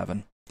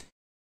 77,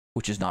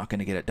 which is not going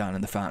to get it done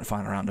in the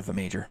final round of a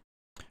major.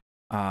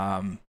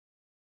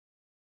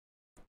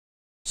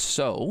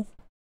 So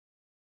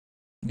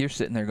you're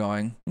sitting there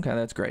going, okay,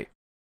 that's great.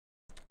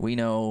 We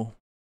know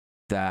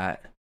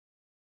that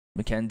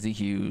Mackenzie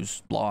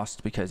Hughes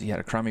lost because he had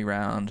a crummy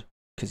round,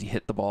 because he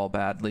hit the ball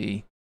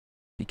badly,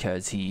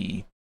 because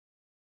he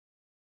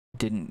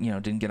didn't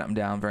get up and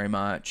down very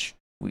much.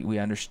 We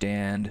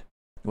understand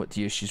what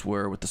the issues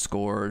were with the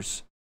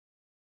scores.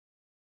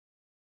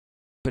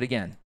 But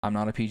again, I'm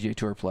not a PGA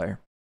Tour player.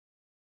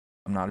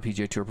 I'm not a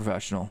PGA Tour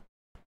professional.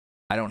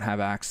 I don't have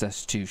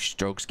access to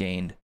strokes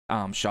gained,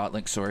 shot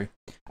link, sorry.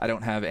 I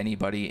don't have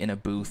anybody in a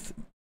booth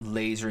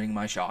lasering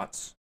my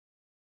shots.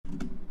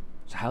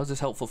 So how is this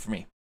helpful for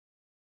me?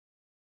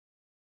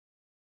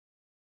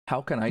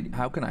 How can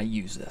I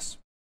use this?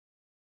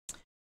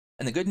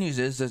 And the good news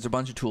is there's a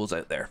bunch of tools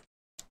out there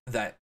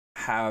that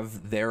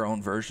have their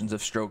own versions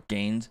of strokes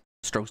gained.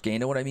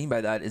 And what I mean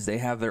by that is they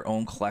have their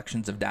own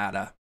collections of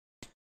data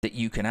that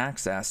you can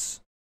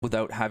access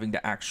without having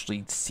to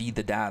actually see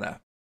the data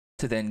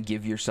to then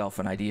give yourself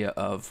an idea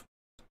of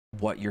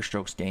what your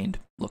strokes gained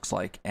looks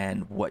like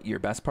and what your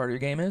best part of your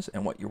game is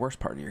and what your worst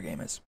part of your game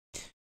is.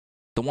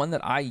 The one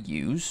that I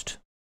used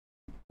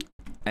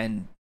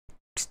and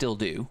still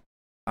do,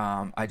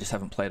 I just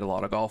haven't played a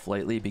lot of golf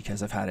lately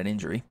because I've had an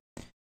injury,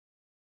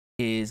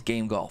 is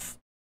Game Golf.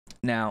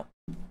 Now,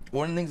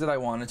 one of the things that I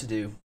wanted to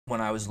do when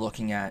I was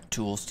looking at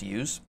tools to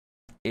use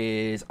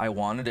is I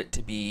wanted it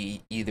to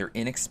be either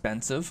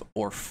inexpensive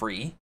or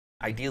free,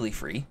 ideally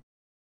free,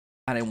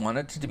 and I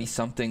wanted it to be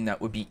something that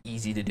would be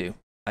easy to do.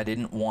 I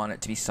didn't want it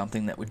to be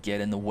something that would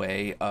get in the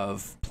way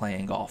of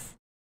playing golf.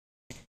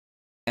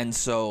 And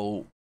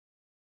so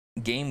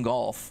Game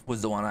Golf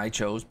was the one I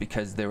chose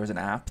because there was an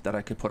app that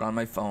I could put on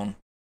my phone,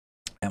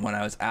 and when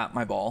I was at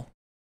my ball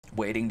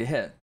waiting to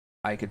hit,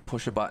 I could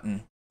push a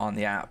button on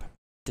the app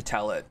to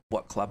tell it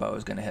what club I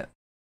was going to hit.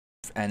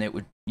 And it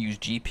would use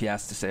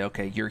GPS to say,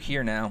 okay, you're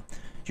here now,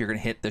 you're going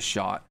to hit this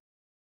shot.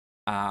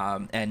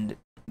 And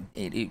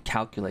it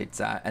calculates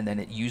that, and then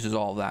it uses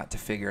all of that to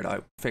figure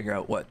out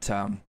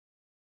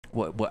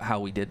how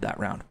we did that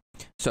round.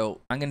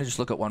 So I'm going to just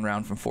look at one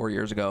round from 4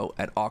 years ago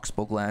at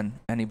Oxbow Glen.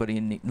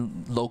 Anybody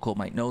local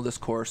might know this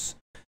course.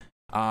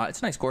 It's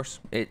a nice course.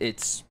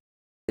 It's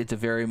a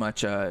very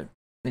much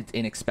it's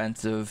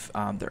inexpensive.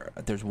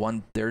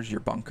 There's your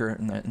bunker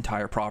in the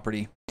entire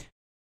property,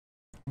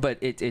 but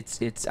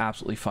it's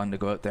absolutely fun to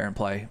go out there and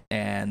play,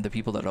 and the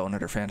people that own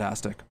it are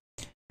fantastic.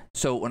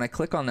 So when I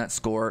click on that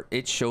score,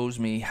 it shows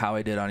me how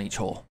I did on each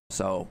hole.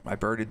 So I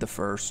birdied the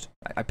first.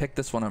 I picked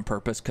this one on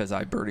purpose because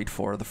I birdied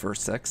 4 of the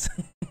first 6.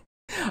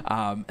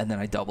 And then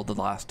I doubled the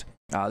last.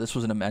 This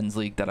was in a men's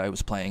league that I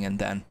was playing in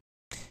then.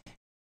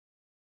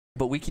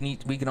 But we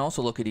can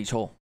also look at each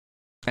hole.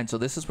 And so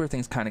this is where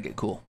things kind of get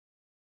cool.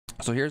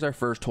 So here's our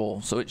first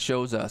hole. So it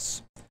shows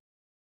us,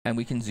 and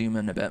we can zoom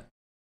in a bit.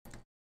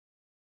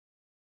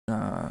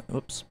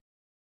 Whoops.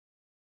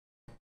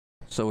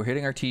 So we're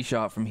hitting our tee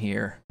shot from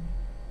here.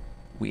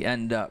 We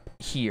end up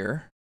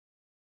here,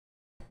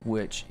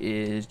 which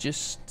is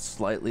just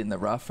slightly in the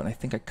rough, and I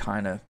think I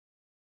kind of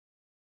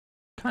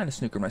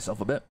snookered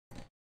myself a bit.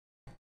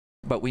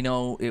 But we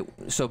know it.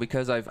 So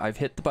because I've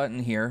hit the button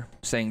here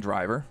saying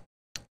driver,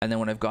 and then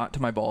when I've got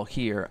to my ball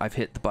here, I've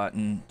hit the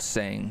button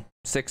saying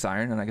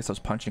 6-iron, and I guess I was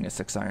punching a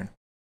 6-iron.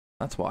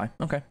 That's why.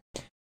 Okay.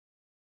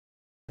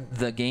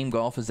 The game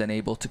golf is then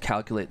able to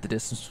calculate the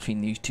distance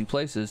between these two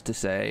places to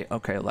say,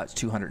 okay, well, that's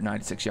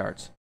 296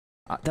 yards.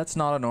 That's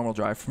not a normal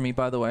drive for me,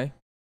 by the way.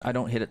 I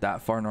don't hit it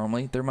that far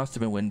normally. There must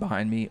have been wind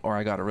behind me, or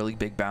I got a really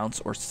big bounce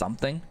or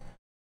something,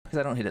 because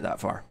I don't hit it that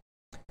far.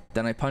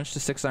 Then I punched a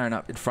 6-iron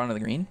up in front of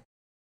the green.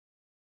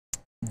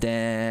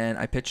 Then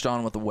I pitched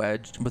on with a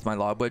wedge, with my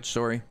lob wedge,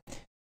 sorry,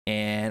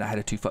 and I had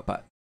a 2-foot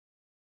putt.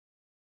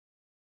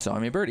 So I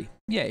made birdie.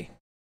 Yay.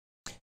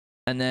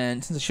 And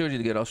then, since I showed you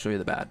the good, I'll show you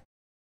the bad.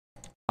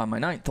 On my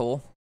 9th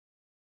hole,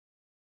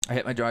 I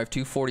hit my drive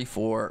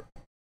 244,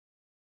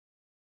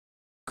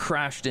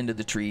 crashed into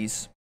the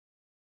trees.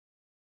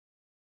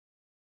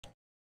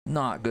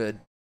 Not good.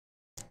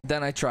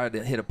 Then I tried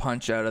to hit a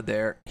punch out of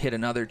there, hit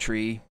another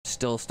tree,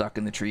 still stuck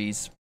in the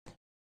trees.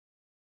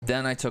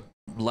 Then I took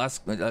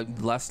less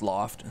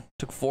loft,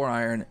 took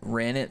 4-iron,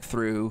 ran it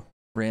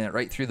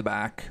right through the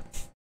back.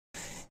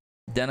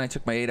 Then I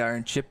took my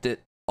 8-iron, chipped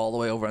it all the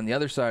way over on the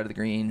other side of the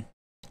green.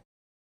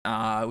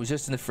 It was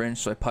just in the fringe,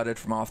 so I putted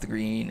from off the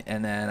green,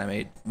 and then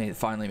I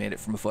finally made it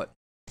from a foot.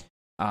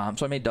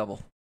 So I made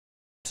double.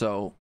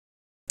 So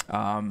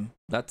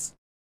that's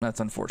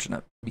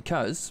unfortunate,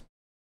 because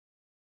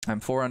I'm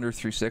 4 under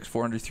through 6,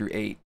 4 under through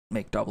 8,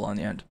 make double on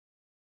the end.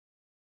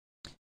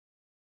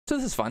 So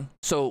this is fun.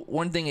 So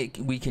one thing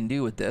we can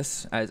do with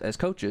this as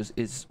coaches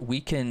is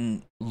we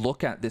can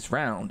look at this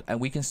round and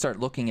we can start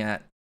looking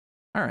at,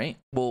 all right,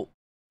 well,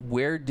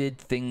 where did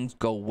things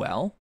go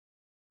well?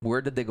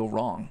 Where did they go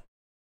wrong?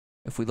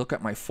 If we look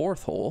at my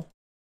 4th hole,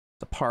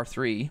 the par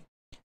 3,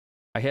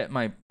 I hit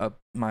my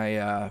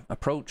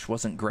approach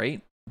wasn't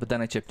great, but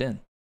then I chipped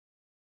in.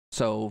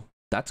 So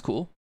that's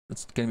cool.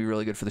 It's going to be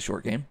really good for the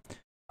short game.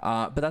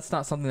 But that's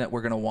not something that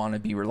we're going to want to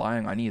be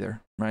relying on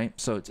either, right?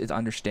 So it's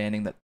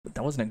understanding that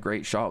wasn't a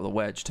great shot with a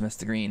wedge to miss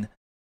the green,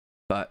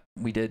 but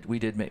we did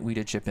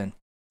chip in.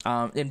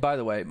 And by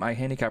the way, my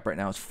handicap right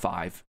now is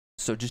 5.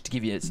 So just to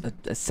give you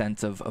a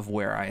sense of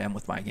where I am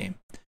with my game.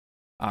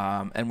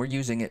 And we're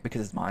using it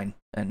because it's mine.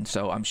 And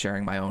so I'm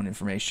sharing my own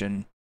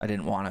information. I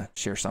didn't want to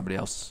share somebody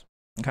else's.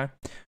 Okay.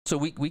 So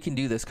we can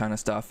do this kind of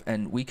stuff,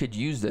 and we could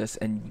use this,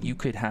 and you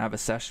could have a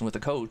session with a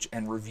coach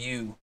and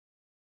review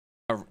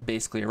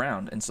basically a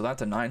round. And so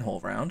that's a 9-hole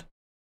round.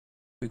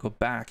 We go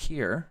back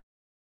here.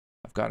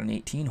 I've got an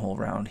 18-hole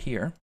round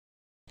here.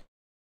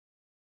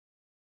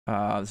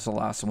 This is the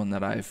last one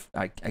that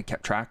I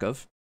kept track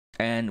of.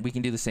 And we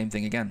can do the same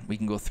thing again. We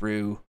can go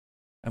through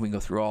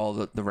all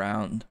the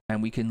round,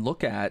 and we can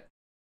look at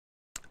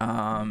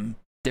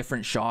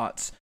different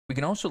shots. We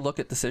can also look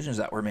at decisions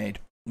that were made.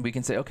 We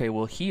can say, okay,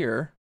 well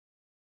here,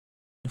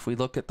 if we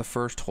look at the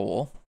first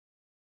hole,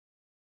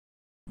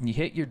 you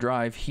hit your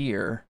drive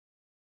here,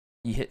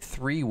 you hit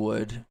 3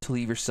 wood to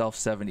leave yourself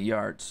 70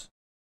 yards.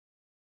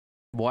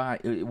 Why?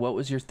 What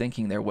was your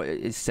thinking there? What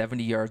is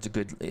 70 yards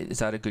is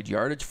that a good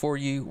yardage for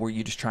you? Were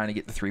you just trying to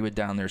get the 3 wood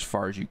down there as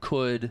far as you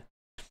could?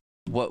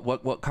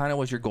 What kind of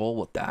was your goal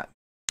with that?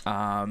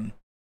 And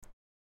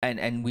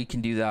we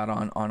can do that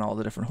on all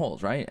the different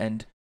holes, right?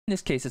 And in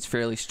this case, it's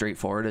fairly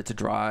straightforward. It's a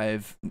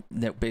drive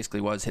that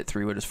basically was hit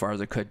 3 wood as far as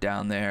I could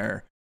down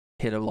there,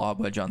 hit a lob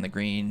wedge on the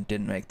green,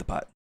 didn't make the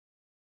putt.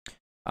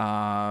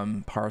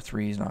 Par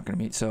 3 is not going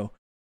to meet. So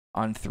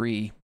on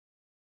 3,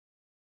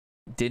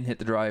 didn't hit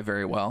the drive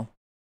very well.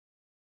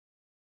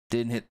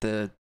 Didn't hit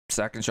the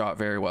second shot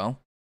very well.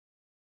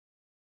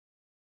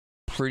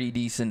 Pretty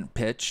decent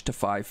pitch to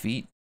 5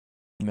 feet.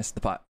 Missed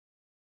the putt.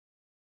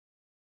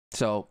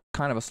 So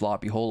kind of a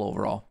sloppy hole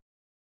overall.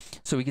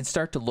 So we can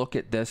start to look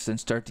at this and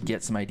start to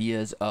get some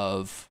ideas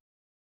of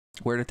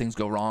where do things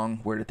go wrong,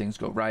 where do things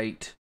go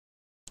right,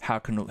 how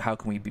can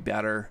we be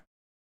better,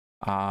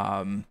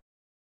 and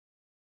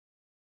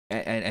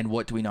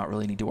what do we not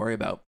really need to worry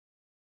about.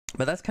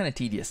 But that's kind of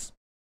tedious,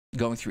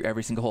 going through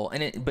every single hole.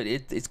 But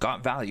it's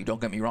got value,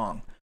 don't get me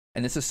wrong.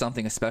 And this is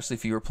something, especially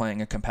if you were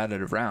playing a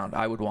competitive round,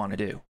 I would want to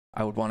do.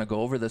 I would want to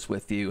go over this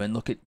with you and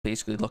look at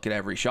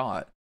every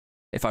shot.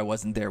 If I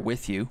wasn't there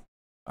with you,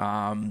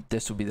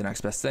 this would be the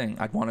next best thing.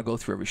 I'd want to go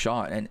through every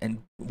shot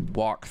and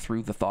walk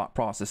through the thought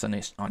process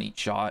on each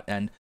shot,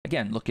 and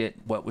again look at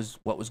what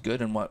was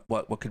good and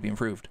what could be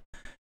improved.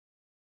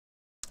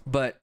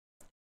 But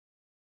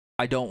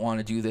I don't want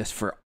to do this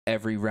for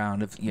every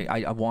round of,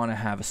 I want to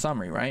have a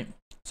summary, right?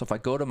 So if I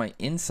go to my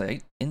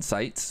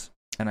insights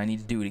and I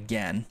need to do it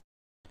again,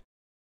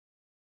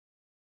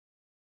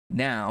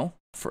 now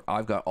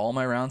I've got all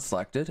my rounds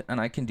selected and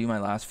I can do my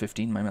last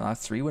 15, my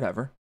last 3,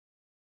 whatever.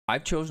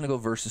 I've chosen to go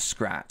versus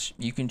scratch.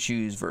 You can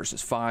choose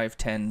versus 5,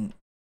 10,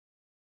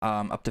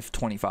 up to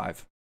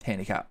 25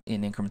 handicap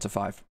in increments of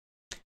 5.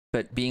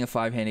 But being a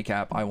 5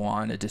 handicap, I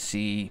wanted to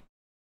see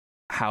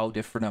how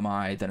different am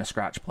I than a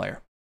scratch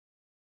player.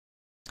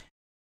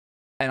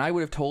 And I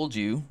would have told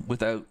you,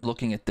 without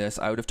looking at this,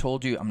 I would have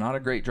told you I'm not a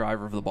great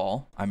driver of the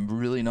ball. I'm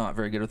really not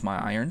very good with my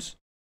irons.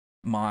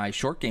 My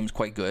short game's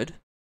quite good,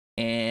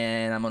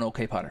 and I'm an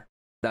okay putter.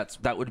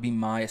 That would be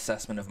my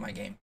assessment of my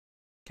game,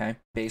 okay?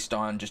 Based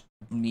on just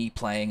me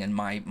playing and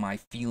my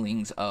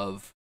feelings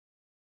of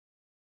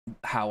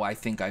how I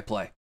think I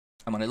play.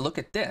 And when I look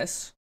at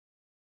this,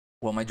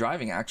 well, my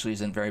driving actually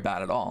isn't very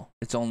bad at all.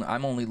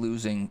 I'm only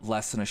losing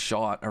less than a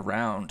shot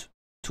around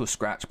to a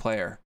scratch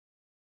player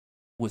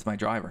with my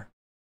driver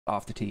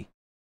off the tee.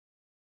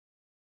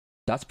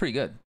 That's pretty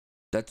good.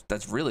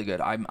 That's really good.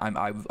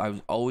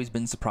 I've always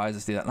been surprised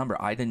to see that number.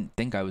 I didn't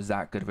think I was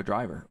that good of a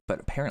driver,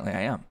 but apparently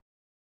I am.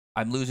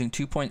 I'm losing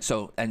 2 points.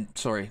 So, and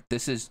sorry, they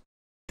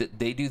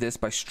do this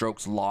by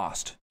strokes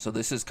lost. So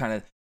this is kind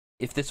of,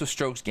 if this was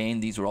strokes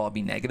gained, these would all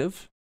be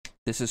negative.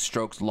 This is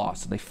strokes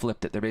lost. So they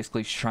flipped it. They're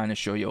basically trying to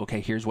show you, okay,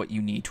 here's what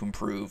you need to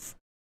improve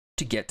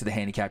to get to the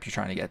handicap you're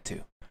trying to get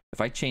to. If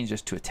I change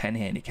this to a 10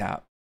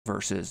 handicap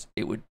versus,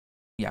 it would,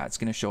 yeah, it's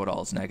going to show it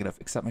all as negative,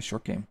 except my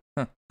short game.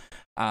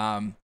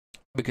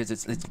 Because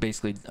it's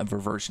basically a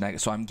reverse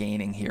negative. So I'm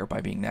gaining here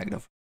by being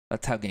negative.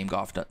 That's how game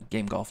golf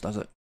does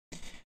it.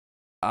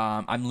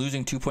 I'm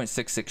losing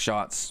 2.66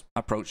 shots,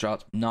 approach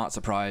shots. Not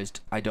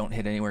surprised. I don't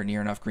hit anywhere near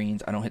enough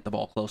greens. I don't hit the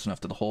ball close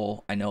enough to the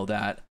hole. I know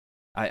that.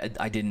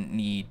 I didn't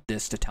need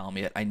this to tell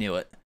me it. I knew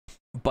it.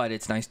 But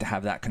it's nice to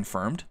have that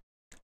confirmed.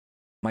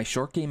 My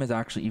short game is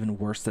actually even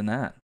worse than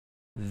that.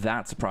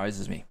 That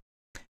surprises me.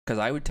 Because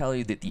I would tell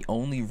you that the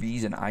only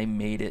reason I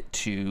made it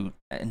to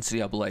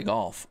NCAA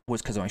golf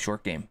was because of my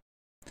short game.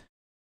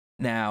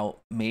 Now,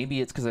 maybe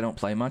it's because I don't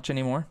play much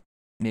anymore.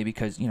 Maybe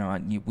because,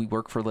 we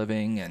work for a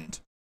living and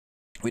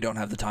we don't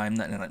have the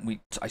time.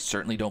 I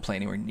certainly don't play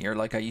anywhere near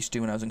like I used to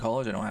when I was in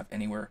college. I don't have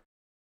anywhere.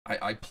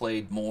 I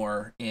played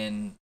more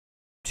in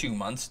 2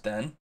 months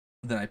then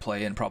than I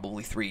play in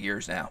probably 3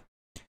 years now.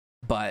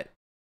 But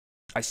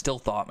I still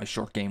thought my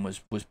short game was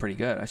pretty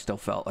good. I still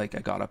felt like I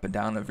got up and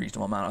down a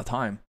reasonable amount of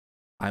time.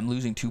 I'm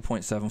losing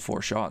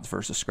 2.74 shots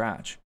versus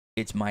scratch.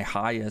 It's my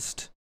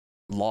highest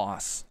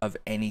loss of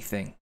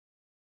anything,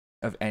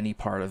 of any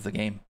part of the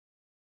game.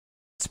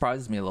 It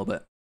surprises me a little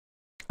bit.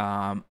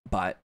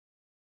 But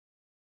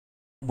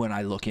when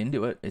I look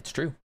into it, it's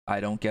true. I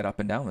don't get up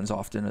and down as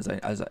often as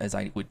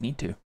I would need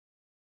to.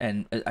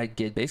 And I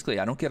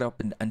don't get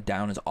up and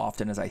down as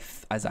often as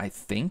I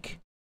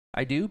think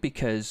I do,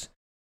 because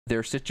there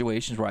are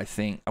situations where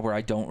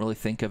I don't really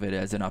think of it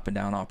as an up and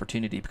down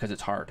opportunity because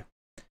it's hard.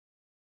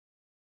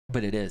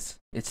 But it is.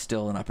 It's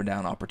still an up and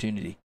down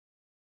opportunity.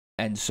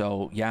 And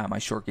so, yeah, my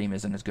short game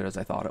isn't as good as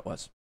I thought it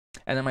was.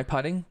 And then my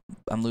putting,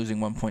 I'm losing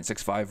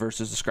 1.65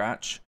 versus the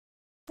scratch.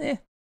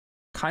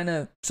 Kind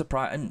of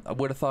surprised. I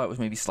would have thought it was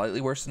maybe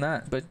slightly worse than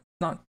that, but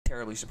not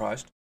terribly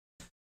surprised.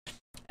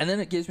 And then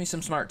it gives me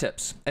some smart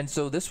tips. And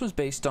so this was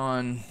based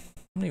on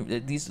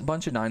these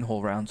bunch of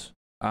 9-hole rounds.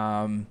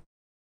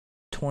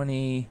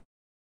 22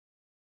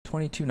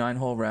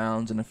 9-hole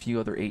rounds and a few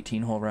other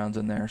 18-hole rounds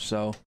in there.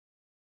 So,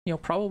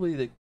 probably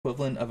the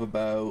equivalent of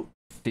about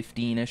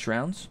 15-ish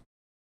rounds.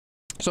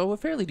 So a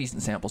fairly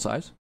decent sample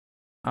size.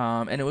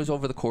 And it was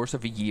over the course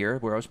of a year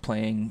where I was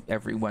playing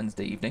every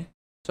Wednesday evening.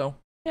 So,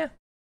 yeah,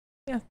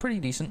 pretty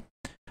decent.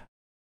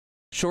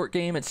 Short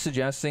game, it's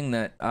suggesting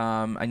that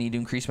I need to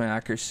increase my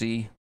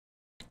accuracy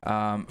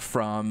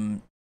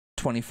from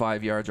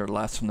 25 yards or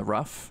less from the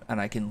rough,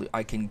 and I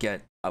can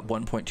get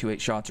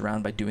 1.28 shots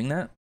around by doing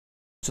that.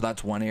 So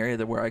that's one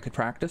area where I could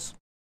practice.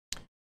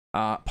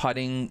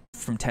 Putting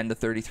from 10 to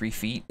 33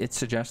 feet, it's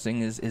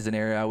suggesting is an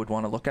area I would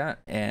want to look at,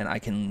 and I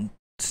can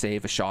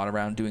save a shot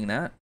around doing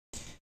that.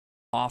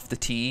 Off the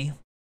tee,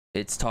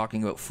 it's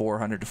talking about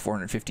 400 to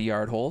 450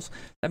 yard holes.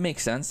 That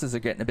makes sense as they're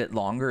getting a bit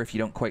longer if you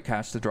don't quite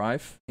catch the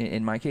drive.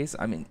 In my case,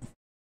 I mean,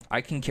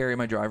 I can carry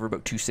my driver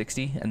about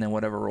 260 and then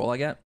whatever roll I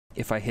get,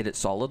 if I hit it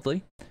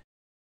solidly.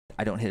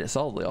 I don't hit it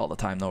solidly all the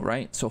time though,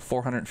 right? So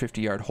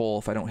 450 yard hole,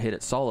 if I don't hit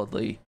it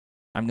solidly,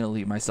 I'm going to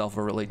leave myself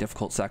a really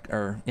difficult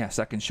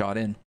second shot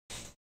in.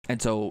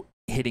 And so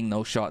hitting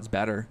those shots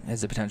better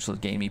has the potential to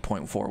gain me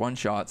 0.41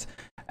 shots.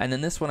 And then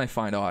this one I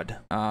find odd.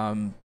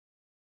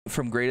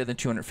 From greater than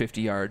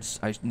 250 yards,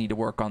 I need to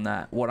work on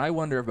that. What I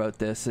wonder about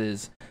this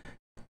is,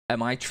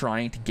 am I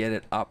trying to get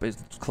it up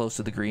as close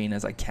to the green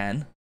as I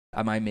can?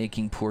 Am I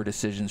making poor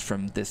decisions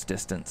from this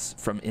distance,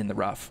 from in the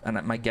rough? And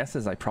my guess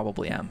is I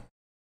probably am.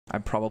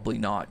 I'm probably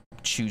not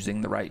choosing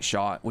the right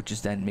shot, which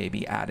is then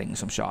maybe adding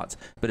some shots.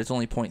 But it's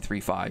only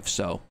 0.35,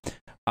 so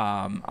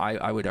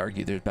I would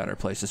argue there's better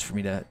places for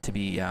me to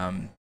be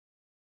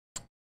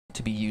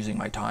to be using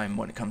my time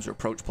when it comes to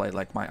approach play,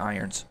 like my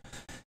irons.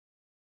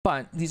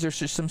 But these are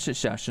just some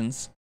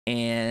suggestions,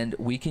 and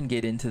we can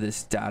get into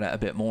this data a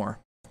bit more.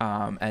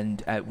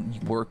 And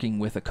at working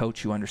with a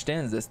coach who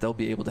understands this, they'll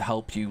be able to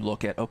help you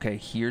look at, okay,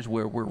 here's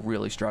where we're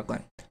really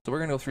struggling. So we're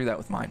going to go through that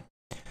with mine.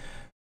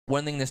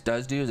 One thing this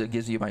does do is it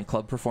gives you my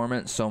club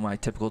performance. So my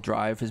typical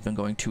drive has been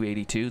going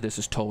 282. This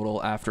is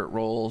total after it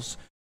rolls.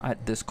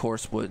 This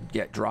course would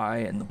get dry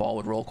and the ball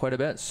would roll quite a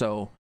bit.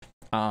 So,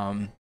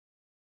 yeah,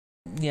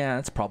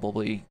 it's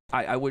probably,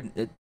 I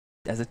wouldn't,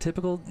 as a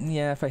typical,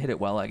 yeah, if I hit it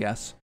well, I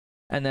guess.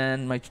 And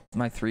then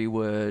my 3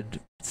 wood,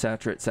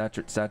 etc.,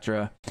 etc.,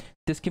 etc.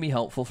 This can be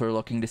helpful for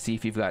looking to see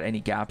if you've got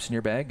any gaps in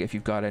your bag. If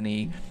you've got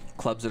any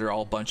clubs that are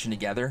all bunching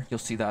together, you'll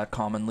see that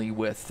commonly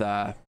with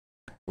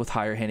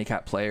higher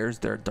handicap players.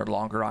 Their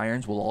longer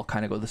irons will all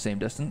kind of go the same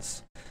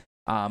distance.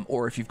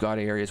 Or if you've got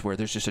areas where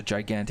there's just a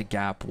gigantic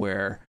gap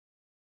where,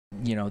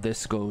 you know,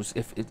 this goes,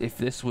 if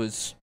this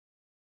was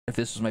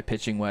my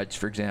pitching wedge,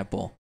 for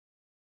example,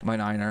 my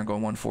 9-iron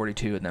going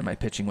 142 and then my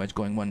pitching wedge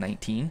going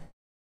 119,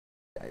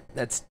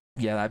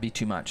 that'd be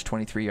too much.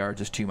 23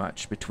 yards is too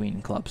much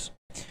between clubs.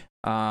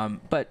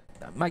 But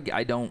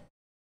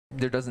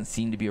there doesn't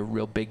seem to be a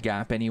real big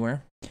gap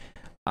anywhere.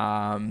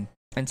 And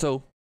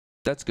so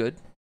that's good.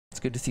 It's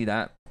good to see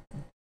that.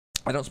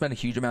 I don't spend a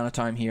huge amount of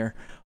time here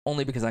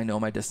only because I know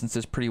my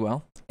distances pretty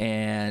well,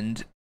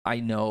 and I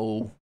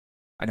know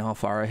how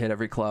far I hit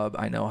every club.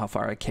 I know how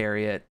far I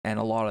carry it, and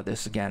a lot of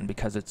this, again,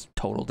 because it's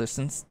total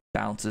distance,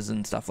 bounces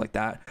and stuff like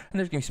that. And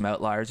there's going to be some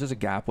outliers. There's a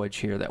gap wedge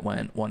here that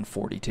went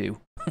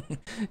 142.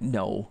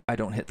 No, I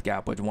don't hit the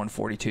gap wedge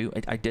 142.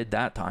 I did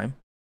that time,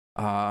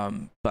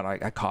 but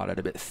I caught it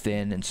a bit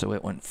thin, and so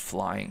it went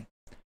flying,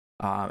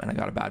 and I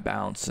got a bad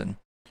bounce, and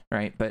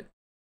right, but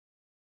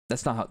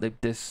that's not how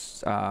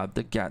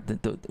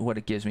what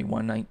it gives me,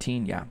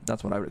 119. Yeah,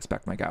 that's what I would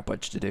expect my gap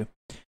wedge to do.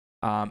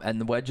 And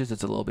the wedges,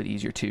 it's a little bit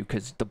easier too,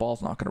 because the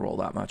ball's not going to roll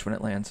that much when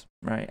it lands,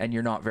 right? And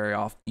you're not very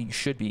often, you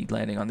should be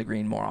landing on the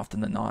green more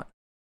often than not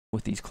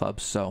with these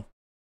clubs. So,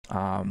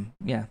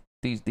 yeah,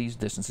 these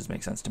distances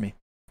make sense to me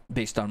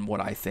based on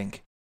what I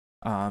think,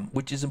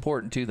 which is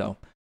important too, though.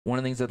 One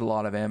of the things that a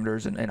lot of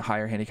amateurs and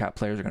higher handicap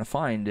players are going to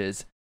find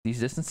is these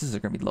distances are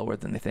going to be lower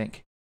than they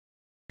think,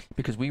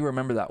 because we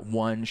remember that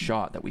one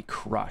shot that we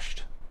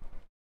crushed,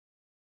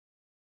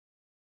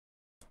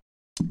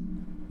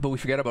 but we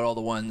forget about all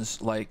the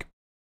ones like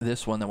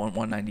this one that went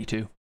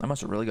 192. I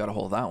must have really got a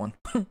hold of that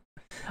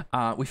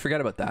one. We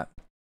forget about that.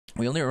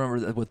 We only remember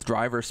that with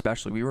driver,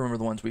 especially, we remember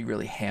the ones we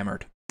really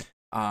hammered.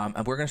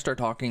 And we're going to start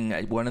talking.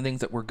 One of the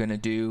things that we're going to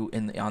do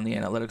on the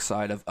analytics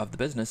side of the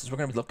business is we're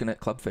going to be looking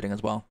at club fitting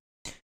as well.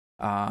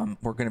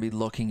 We're going to be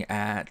looking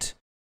at,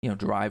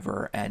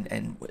 driver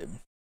and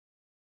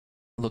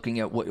looking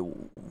at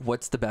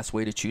what's the best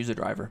way to choose a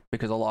driver,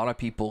 because a lot of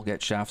people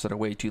get shafts that are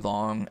way too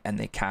long and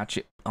they catch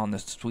it on the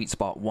sweet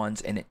spot once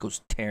and it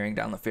goes tearing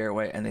down the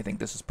fairway and they think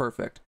this is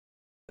perfect,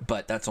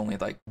 but that's only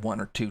like 1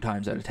 or 2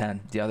 times out of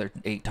 10. The other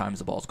 8 times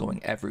the ball's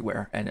going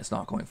everywhere and it's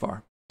not going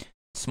far.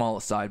 Small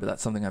aside, but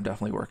that's something I'm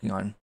definitely working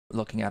on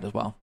looking at as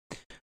well.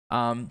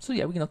 So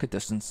yeah, we can look at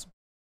distance.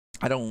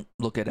 I don't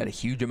look at it a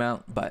huge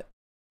amount, but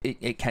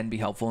it can be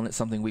helpful, and it's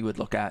something we would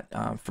look at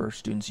for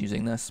students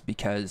using this,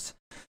 because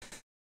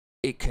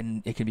it can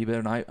be a bit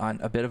of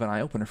an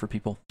eye opener for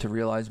people to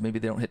realize maybe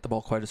they don't hit the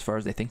ball quite as far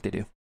as they think they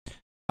do,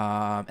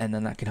 and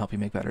then that can help you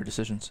make better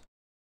decisions.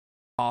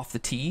 Off the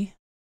tee,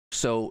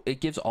 so it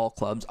gives all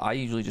clubs. I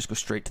usually just go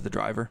straight to the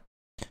driver.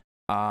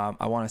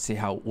 I want to see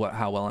how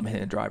well I'm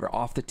hitting a driver.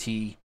 Off the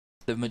tee,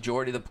 the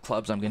majority of the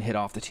clubs I'm going to hit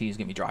off the tee is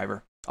going to be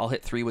driver. I'll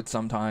hit 3-wood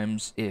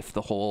sometimes if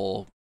the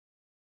hole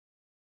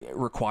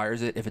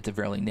requires it, if it's a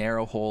fairly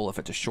narrow hole, if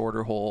it's a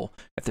shorter hole,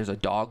 if there's a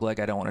dog leg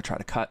I don't want to try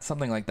to cut,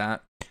 something like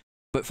that.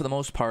 But for the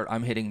most part,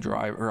 I'm hitting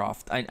driver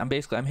off.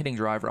 I'm hitting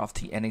driver off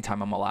tee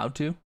anytime I'm allowed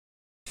to,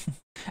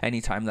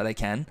 anytime that I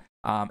can.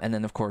 And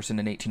then of course in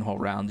an 18-hole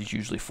round, there's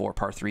usually 4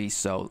 par 3s,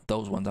 so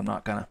those ones I'm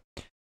not gonna.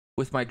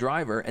 With my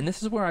driver, and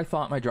this is where I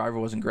thought my driver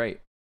wasn't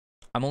great.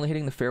 I'm only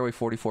hitting the fairway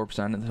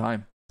 44% of the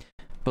time.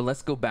 But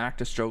let's go back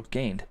to strokes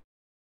gained.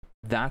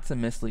 That's a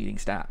misleading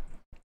stat,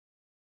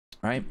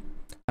 right?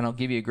 And I'll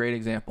give you a great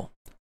example.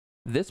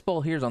 This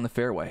ball here is on the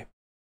fairway.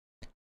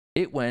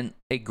 It went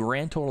a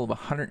grand total of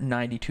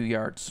 192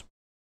 yards.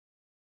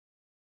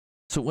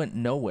 So it went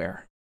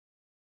nowhere.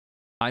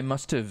 I'm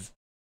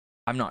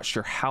not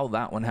sure how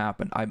that one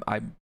happened.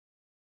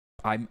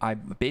 I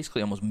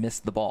basically almost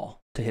missed the ball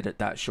to hit it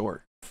that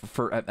short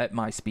at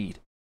my speed.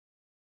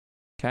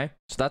 Okay,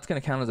 so that's going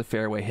to count as a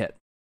fairway hit.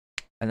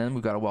 And then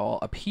we've got a wall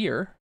up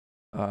here.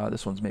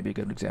 This one's maybe a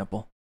good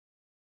example.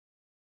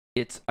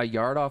 It's a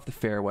yard off the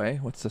fairway.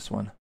 What's this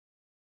one?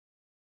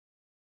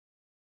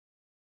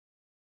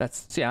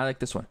 I like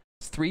this one.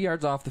 It's 3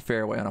 yards off the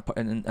fairway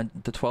and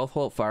the 12th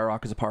hole at Fire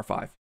Rock is a par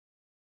 5.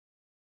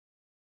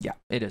 Yeah,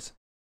 it is.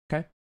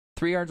 Okay,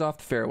 3 yards off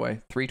the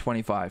fairway,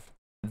 325.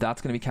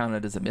 That's going to be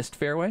counted as a missed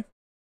fairway.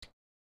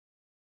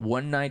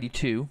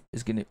 192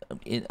 is going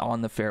to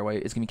on the fairway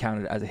is going to be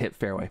counted as a hit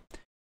fairway.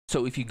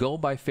 So if you go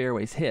by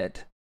fairways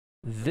hit,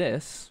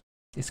 this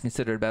is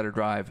considered a better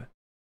drive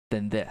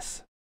than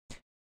this.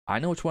 I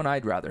know which one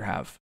I'd rather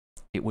have.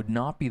 It would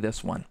not be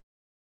this one.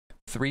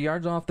 3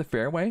 yards off the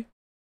fairway,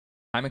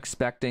 I'm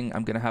expecting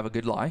I'm going to have a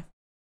good lie.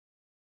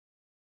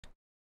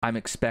 I'm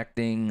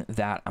expecting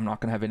that I'm not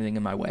going to have anything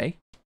in my way.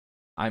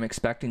 I'm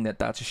expecting that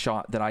that's a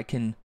shot that I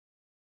can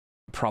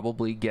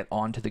probably get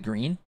onto the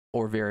green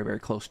or very, very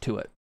close to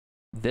it.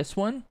 This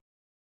one,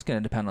 it's going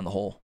to depend on the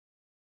hole.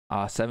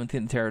 17th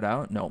and tear it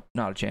out? No,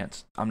 not a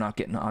chance. I'm not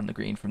getting on the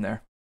green from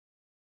there.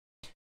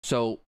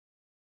 So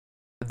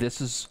this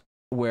is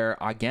where,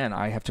 again,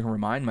 I have to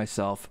remind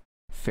myself,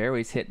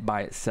 fairways hit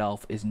by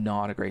itself is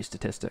not a great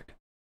statistic.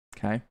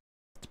 Okay?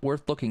 It's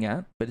worth looking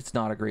at, but it's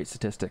not a great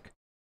statistic.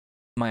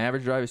 My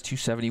average drive is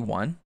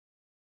 271.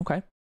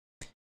 Okay.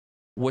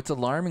 What's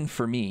alarming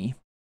for me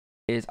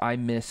is I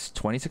miss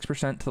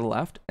 26% to the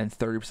left and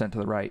 30% to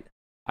the right.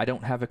 I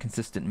don't have a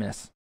consistent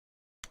miss.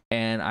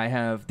 And I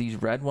have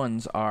these red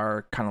ones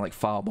are kind of like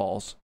foul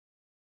balls.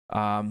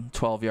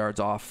 12 yards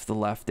off the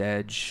left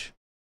edge.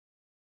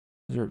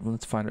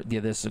 Let's find it.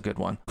 Yeah, this is a good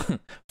one.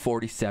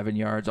 47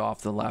 yards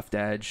off the left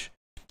edge.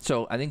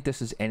 So I think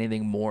this is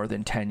anything more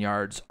than 10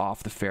 yards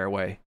off the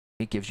fairway.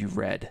 It gives you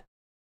red.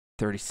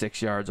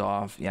 36 yards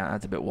off. Yeah,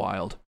 that's a bit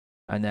wild.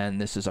 And then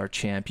this is our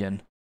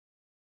champion.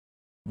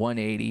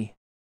 180.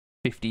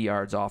 50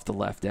 yards off the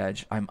left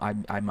edge.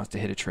 I must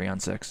have hit a tree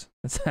on 6.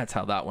 That's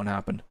how that one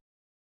happened.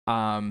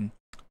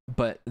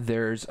 But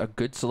there's a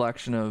good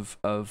selection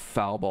of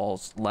foul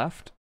balls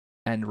left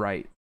and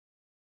right.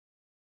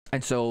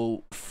 And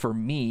so for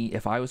me,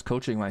 if I was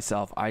coaching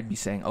myself, I'd be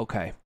saying,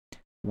 okay,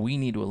 we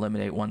need to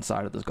eliminate one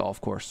side of this golf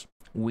course.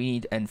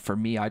 And for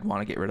me, I'd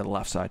want to get rid of the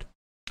left side.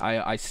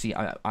 I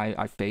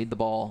fade the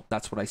ball.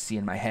 That's what I see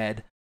in my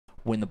head.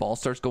 When the ball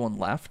starts going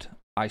left,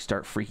 I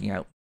start freaking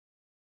out.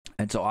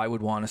 And so I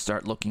would want to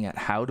start looking at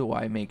how do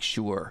I make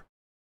sure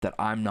that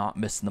I'm not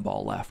missing the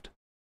ball left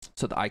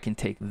so that I can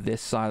take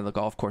this side of the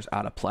golf course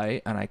out of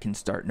play and I can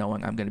start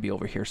knowing I'm going to be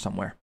over here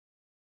somewhere.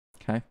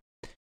 Okay.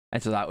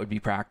 And so that would be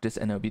practice,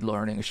 and it would be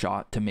learning a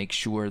shot to make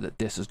sure that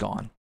this is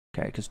gone.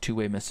 Okay. Because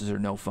two-way misses are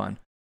no fun.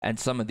 And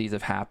some of these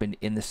have happened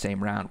in the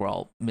same round where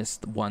I'll miss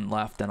one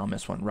left, then I'll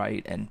miss one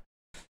right. And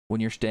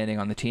when you're standing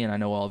on the tee, and I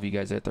know all of you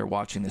guys out there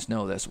watching this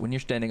know this, when you're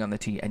standing on the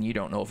tee and you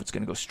don't know if it's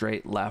going to go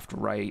straight, left,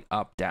 right,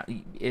 up,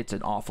 down, it's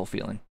an awful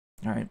feeling.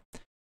 All right.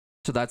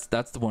 So that's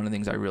the one of the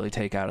things I really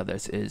take out of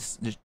this is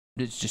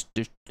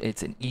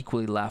it's an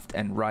equally left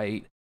and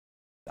right.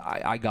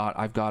 I've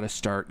got to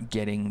start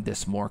getting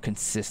this more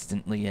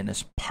consistently in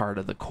as part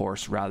of the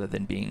course rather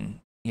than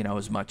being,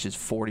 as much as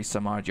 40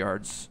 some odd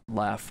yards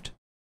left.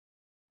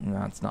 No,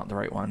 that's not the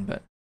right one,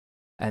 but,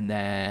 and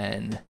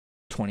then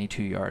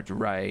 22 yards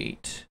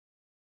right,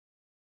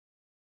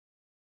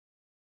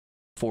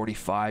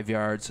 45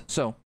 yards.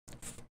 So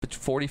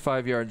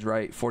 45 yards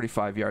right,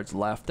 45 yards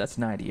left, that's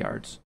 90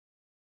 yards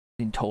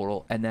in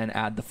total. And then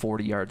add the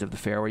 40 yards of the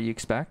fairway you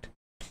expect.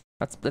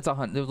 That's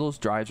 100. Those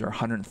drives are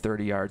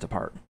 130 yards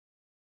apart.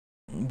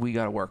 We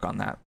got to work on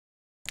that.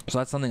 So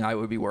that's something I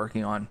would be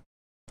working on.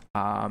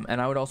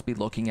 And I would also be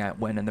looking at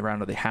when in the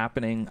round are they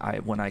happening.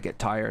 When I get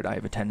tired, I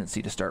have a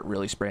tendency to start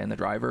really spraying the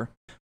driver,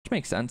 which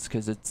makes sense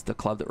because it's the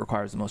club that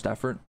requires the most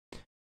effort.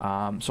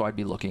 So I'd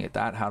be looking at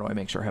that. How do I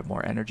make sure I have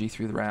more energy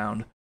through the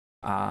round?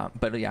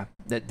 But yeah,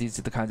 these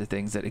are the kinds of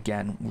things that,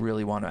 again,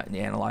 really want to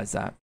analyze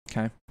that.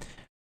 Okay.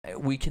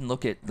 We can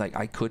look at,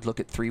 I could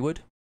look at 3-wood.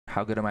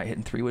 How good am I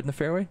hitting 3-wood in the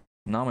fairway?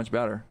 Not much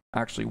better.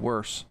 Actually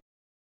worse.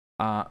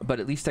 But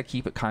at least I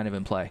keep it kind of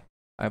in play.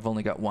 I've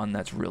only got one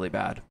that's really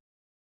bad.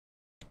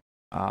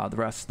 The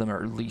rest of them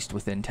are at least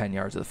within 10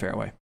 yards of the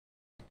fairway.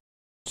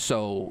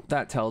 So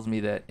that tells me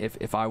that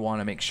if I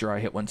want to make sure I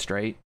hit one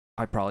straight,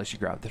 I probably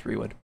should grab the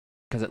 3-wood.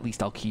 Because at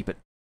least I'll keep it,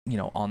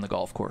 on the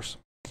golf course.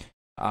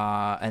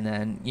 And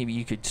then maybe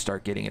you could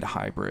start getting into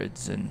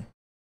hybrids.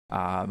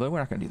 But we're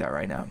not going to do that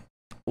right now.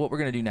 What we're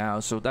going to do now,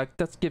 so that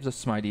gives us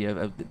some idea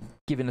of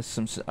giving us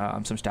some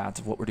stats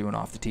of what we're doing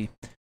off the tee.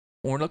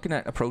 When we're looking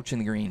at approaching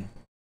the green,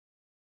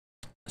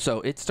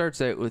 so it starts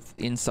out with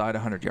inside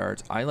 100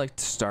 yards. I like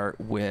to start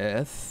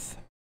with,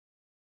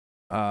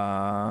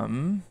 where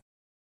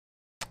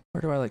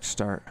do I like to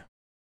start?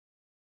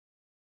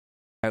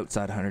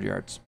 Outside 100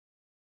 yards.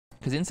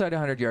 Because inside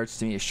 100 yards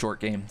to me is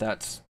short game.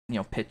 That's,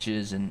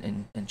 pitches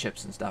and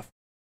chips and stuff.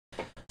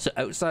 So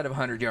outside of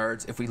 100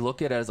 yards, if we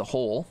look at it as a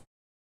whole,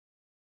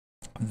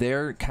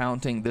 they're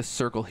counting this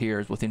circle here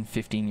is within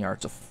 15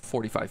 yards of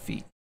 45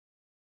 feet.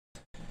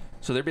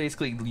 So they're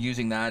basically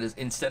using that as,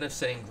 instead of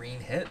saying green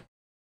hit,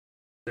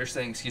 they're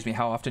saying,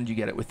 how often do you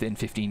get it within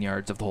 15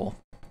 yards of the hole?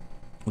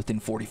 Within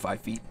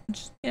 45 feet.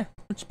 Which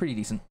is pretty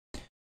decent.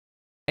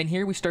 And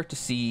here we start to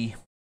see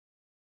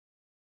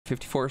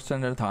 54%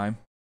 of the time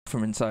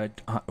from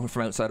outside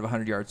of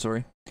 100 yards,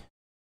 sorry.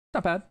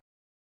 Not bad.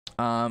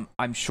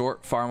 I'm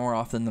short far more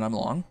often than I'm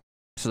long.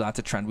 So that's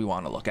a trend we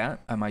want to look at.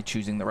 Am I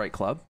choosing the right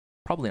club?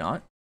 Probably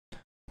not.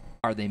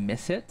 Are they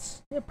miss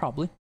hits? Yeah,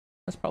 probably.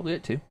 That's probably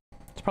it too.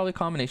 It's probably a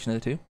combination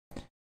of the two.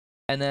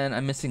 And then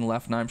I'm missing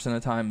left 9% of the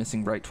time,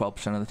 missing right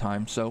 12% of the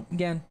time. So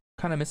again,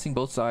 kind of missing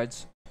both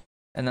sides.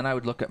 And then I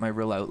would look at my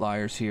real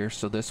outliers here.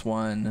 So this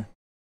one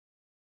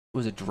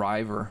was a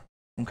driver.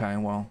 Okay,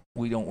 well,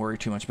 we don't worry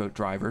too much about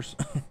drivers.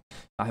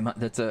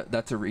 That's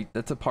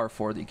a par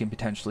 4 that you can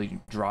potentially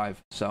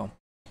drive. So,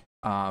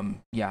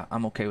 yeah,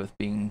 I'm okay with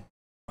being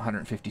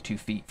 152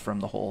 feet from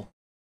the hole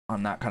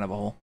on that kind of a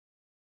hole.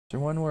 Is there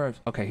one where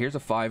okay, here's a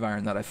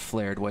 5-iron that I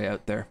flared way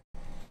out there,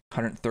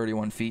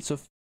 131 feet, so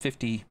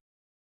 50.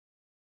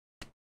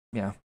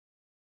 Yeah,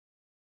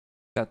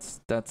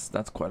 that's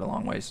quite a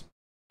long ways.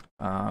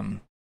 Not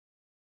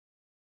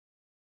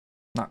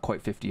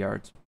quite 50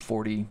 yards,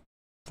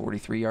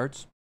 43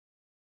 yards.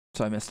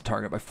 So I missed the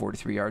target by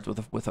 43 yards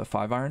with a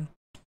 5-iron.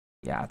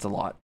 Yeah, it's a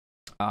lot.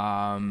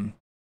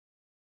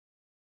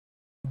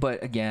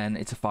 But again,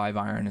 it's a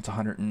 5-iron. It's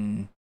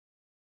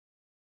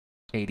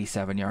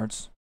 187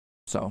 yards.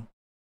 So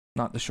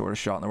not the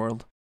shortest shot in the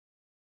world.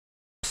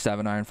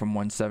 7-iron from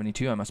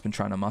 172. I must have been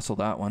trying to muscle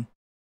that one.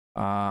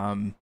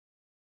 Long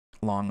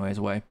ways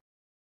away.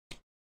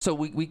 So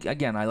we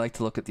again, I like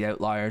to look at the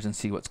outliers and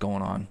see what's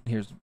going on.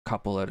 Here's a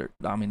couple that are,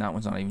 I mean, that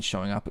one's not even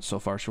showing up. It's so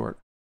far short.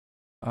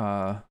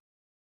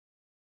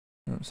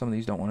 Some of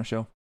these don't want to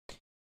show.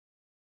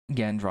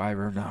 Again,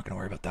 driver, not going to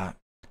worry about that.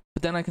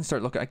 But then I can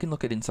start I can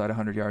look at inside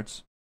 100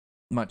 yards.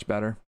 Much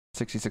better.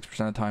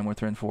 66% of the time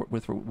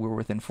we're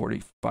within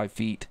 45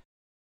 feet.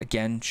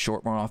 Again,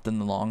 short more often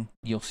than long.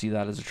 You'll see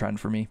that as a trend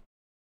for me.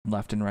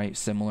 Left and right,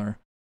 similar.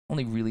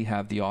 Only really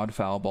have the odd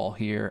foul ball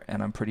here,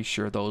 and I'm pretty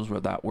sure those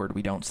were that word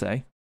we don't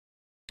say.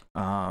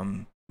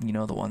 You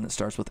know, the one that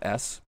starts with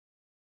S.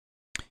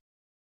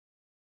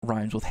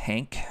 Rhymes with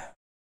Hank.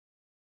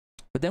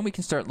 But then we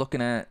can start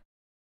looking at,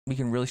 we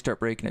can really start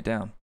breaking it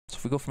down. So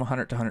if we go from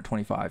 100 to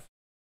 125,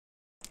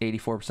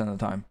 84% of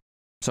the time.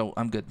 So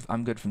I'm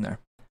good from there.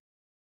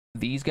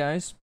 These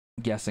guys,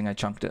 guessing I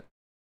chunked it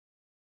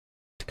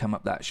to come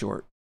up that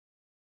short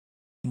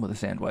with a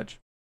sand wedge.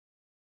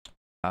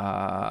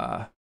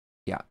 Yeah,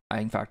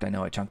 in fact, I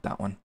know I chunked that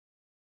one.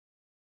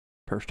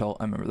 First hole,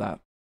 I remember that.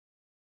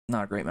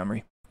 Not a great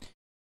memory.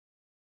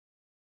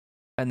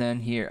 And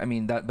then here, I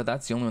mean, but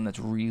that's the only one that's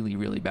really,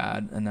 really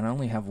bad. And then I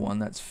only have one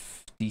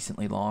that's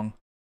decently long.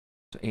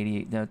 So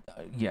 88,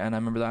 yeah, and I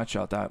remember that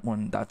shot, that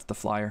one, that's the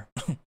flyer.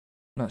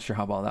 Not sure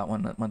how about that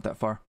one that went that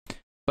far.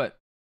 But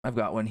I've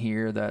got one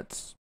here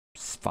that's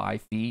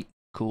 5 feet.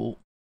 Cool.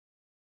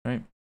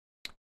 Right?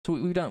 So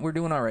we're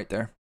doing all right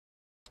there.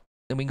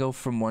 Then we go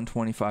from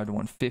 125 to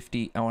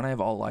 150. Oh, and I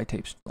have all lie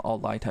types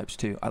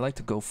too. I like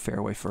to go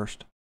fairway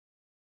first.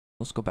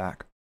 Let's go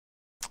back.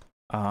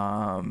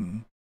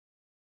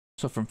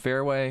 So from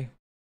fairway,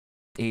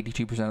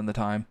 82% of the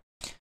time.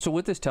 So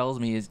what this tells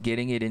me is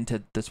getting it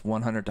into this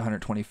 100 to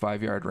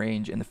 125 yard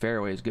range in the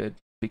fairway is good,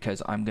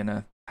 because I'm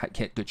gonna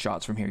get good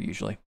shots from here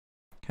usually.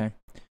 Okay.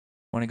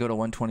 When I go to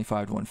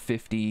 125 to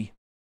 150,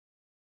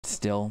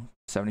 still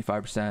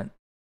 75%.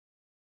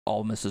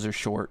 All misses are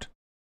short.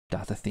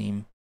 That's a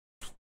theme.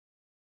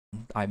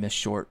 I miss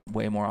short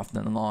way more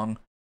often than long.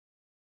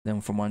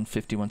 Then from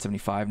 150,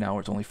 175 now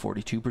it's only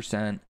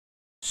 42%.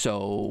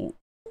 So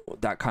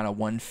that kind of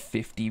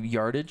 150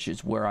 yardage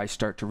is where I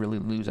start to really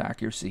lose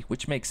accuracy,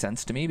 which makes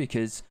sense to me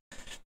because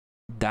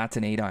that's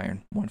an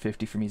 8-iron.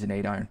 150 for me is an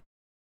 8-iron.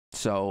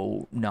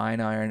 So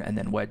 9-iron and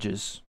then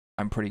wedges,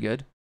 I'm pretty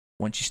good.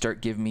 Once you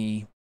start giving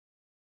me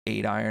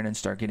 8-iron and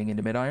start getting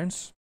into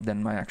mid-irons,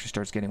 then my accuracy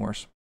starts getting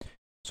worse.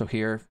 So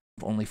here,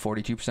 only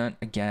 42%.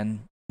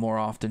 Again, more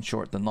often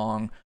short than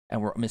long,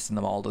 and we're missing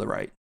them all to the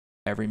right.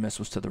 Every miss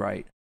was to the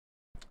right.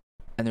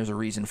 And there's a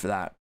reason for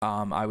that.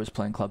 I was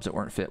playing clubs that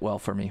weren't fit well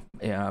for me.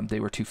 They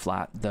were too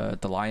flat. The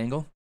lie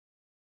angle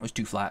was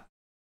too flat.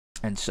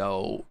 And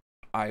so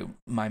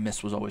my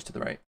miss was always to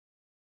the right.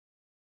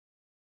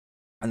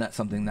 And that's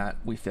something that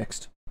we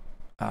fixed.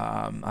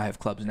 I have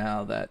clubs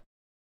now that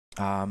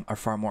are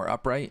far more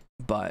upright,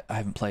 but I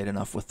haven't played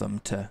enough with them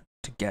to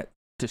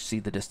see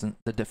the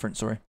difference,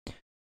 sorry.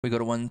 We go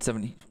to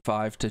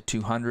 175 to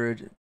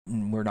 200.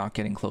 We're not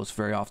getting close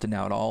very often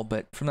now at all,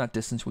 but from that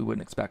distance we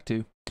wouldn't expect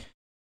to.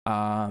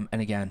 And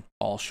again,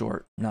 all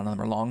short, none of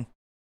them are long.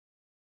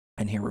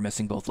 And here we're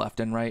missing both left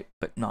and right,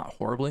 but not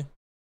horribly.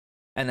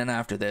 And then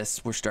after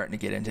this, we're starting to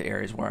get into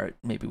areas where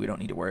maybe we don't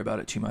need to worry about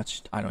it too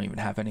much. I don't even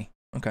have any.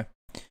 Okay.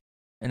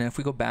 And then if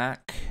we go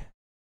back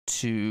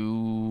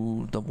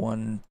to the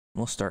one,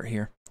 we'll start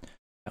here.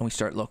 And we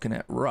start looking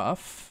at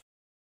rough.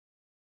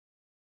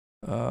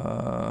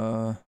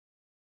 Don't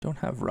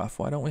have rough.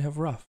 Why don't we have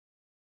rough?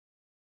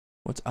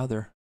 What's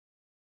other?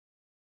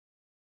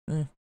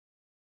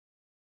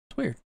 It's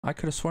weird. I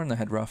could have sworn they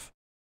had rough.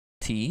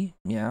 T,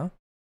 yeah.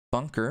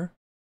 Bunker.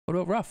 What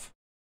about rough?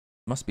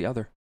 Must be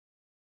other.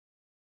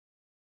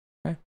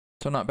 Okay,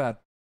 so not bad.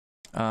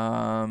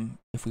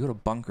 If we go to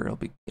bunker,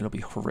 it'll be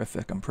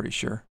horrific. I'm pretty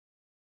sure.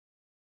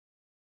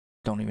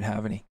 Don't even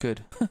have any.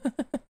 Good.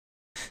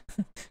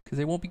 Because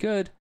they won't be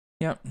good.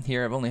 Yeah.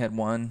 Here I've only had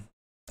one.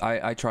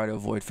 I try to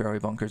avoid fairway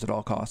bunkers at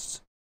all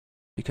costs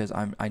because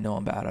I know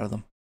I'm bad out of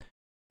them.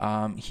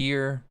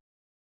 Here,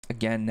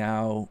 again,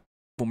 now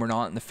when we're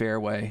not in the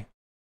fairway,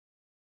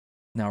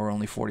 now we're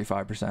only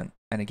 45%,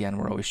 and again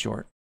we're always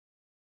short.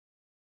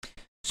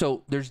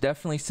 So there's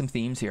definitely some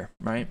themes here,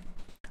 right?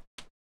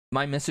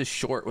 My miss is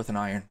short with an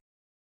iron.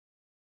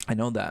 I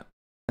know that.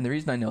 And the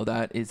reason I know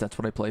that is that's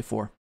what I play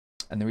for.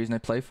 And the reason I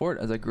play for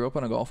it is I grew up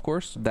on a golf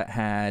course that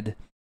had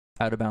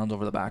out of bounds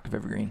over the back of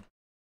every green.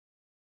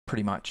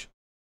 Pretty much.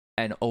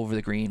 And over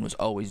the green was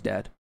always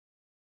dead.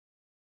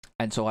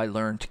 And so I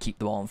learned to keep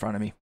the ball in front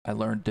of me. I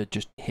learned to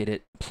just hit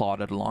it,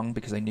 plod it along,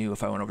 because I knew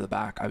if I went over the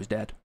back, I was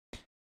dead.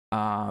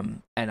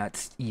 And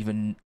that's,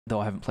 even though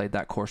I haven't played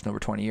that course in over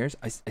 20 years,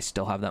 I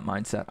still have that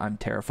mindset. I'm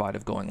terrified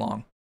of going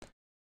long.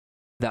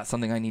 That's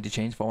something I need to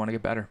change if I want to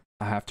get better.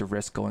 I have to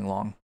risk going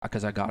long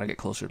because I got to get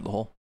closer to the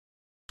hole.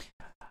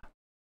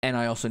 And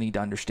I also need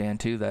to understand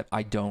too that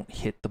I don't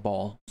hit the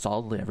ball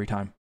solidly every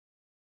time.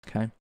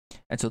 Okay.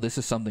 And so this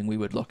is something we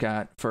would look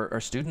at for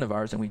a student of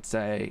ours, and we'd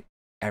say,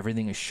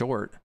 everything is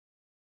short.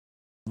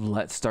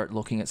 Let's start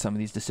looking at some of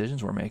these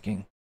decisions we're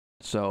making.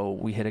 So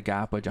we hit a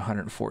gap wedge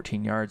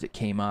 114 yards. It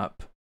came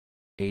up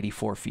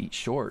 84 feet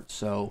short.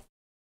 So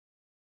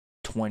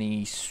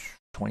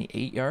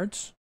 28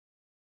 yards.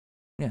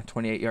 Yeah,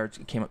 28 yards.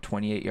 It came up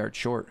 28 yards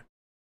short.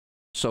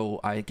 So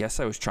I guess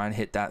I was trying to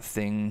hit that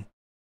thing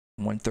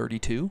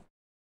 132.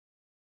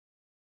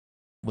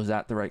 Was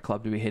that the right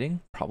club to be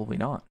hitting? Probably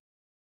not.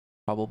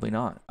 Probably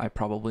not. I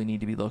probably need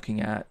to be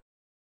looking at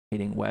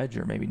hitting wedge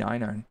or maybe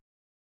 9-iron.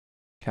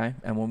 Okay?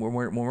 And when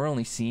we're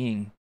only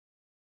seeing,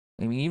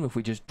 I mean, even if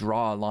we just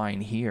draw a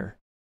line here,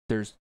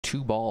 there's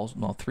 3 balls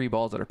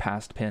that are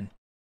past pin.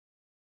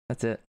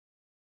 That's it.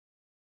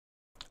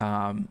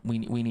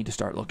 We need to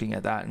start looking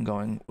at that and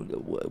going,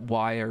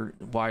 why are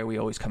we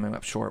always coming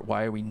up short?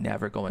 Why are we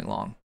never going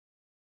long?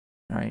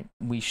 Right?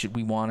 We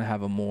want to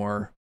have a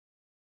more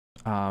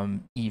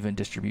even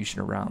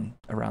distribution around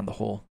the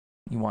hole.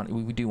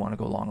 We do want to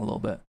go long a little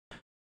bit.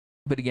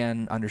 But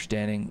again,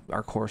 understanding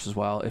our course as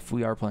well. If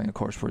we are playing a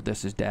course where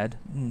this is dead,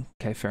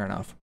 okay, fair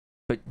enough.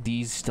 But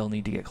these still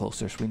need to get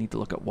closer, so we need to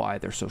look at why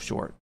they're so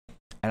short.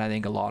 And I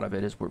think a lot of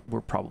it is we're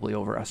probably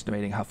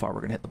overestimating how far we're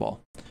going to hit the ball.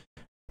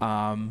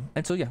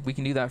 And so, yeah, we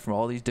can do that from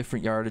all these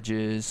different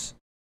yardages.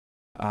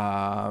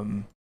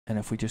 And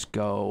if we just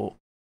go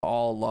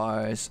all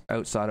lies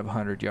outside of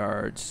 100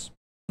 yards,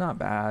 not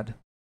bad.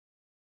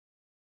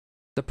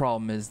 The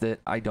problem is that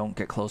I don't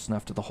get close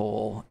enough to the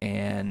hole,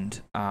 and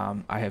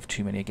I have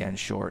too many, again,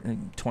 short.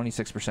 And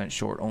 26%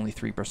 short, only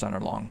 3% are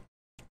long.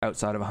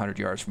 Outside of 100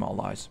 yards from all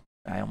lies,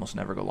 I almost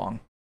never go long.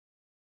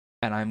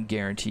 And I'm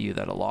guarantee you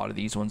that a lot of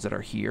these ones that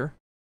are here,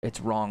 it's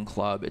wrong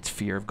club, it's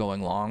fear of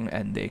going long,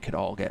 and they could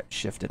all get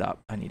shifted up.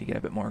 I need to get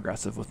a bit more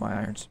aggressive with my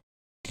irons.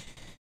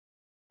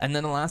 And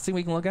then the last thing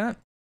we can look at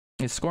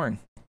is scoring.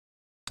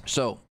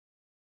 So,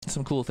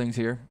 some cool things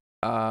here.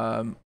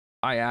 I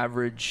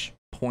average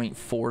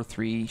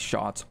 0.43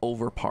 shots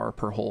over par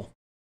per hole.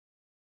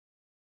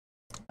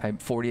 I have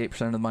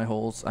 48% of my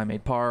holes I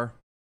made par,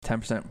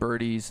 10%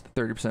 birdies,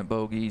 30%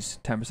 bogeys,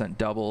 10%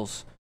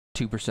 doubles,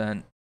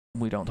 2%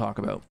 we don't talk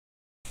about.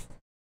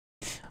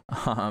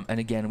 And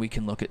again, we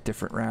can look at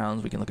different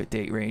rounds. We can look at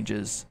date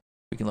ranges.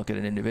 We can look at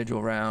an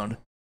individual round.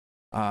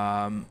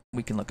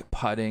 We can look at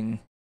putting.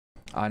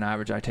 On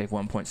average, I take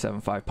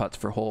 1.75 putts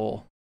per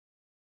hole.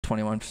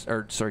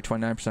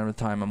 29% of the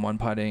time I'm one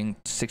putting.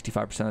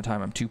 65% of the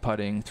time I'm two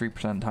putting. 3%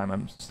 of the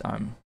time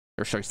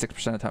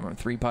 6% of the time I'm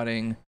three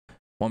putting.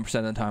 1%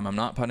 of the time I'm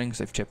not putting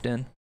because I've chipped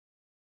in.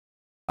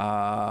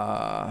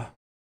 Par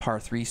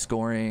 3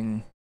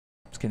 scoring.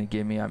 It's gonna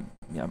give me I'm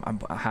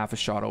a half a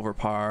shot over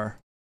par.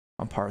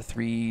 On par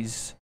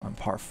 3s, on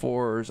par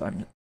 4s,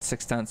 I'm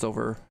 0.6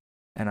 over,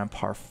 and on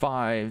par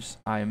 5s,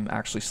 I'm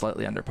actually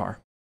slightly under par,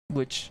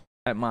 which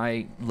at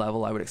my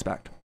level I would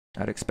expect.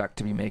 I'd expect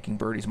to be making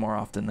birdies more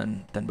often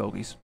than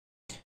bogeys.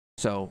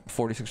 So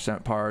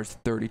 46% pars,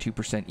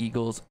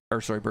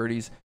 32%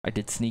 birdies. I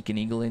did sneak an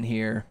eagle in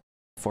here,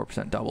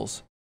 4%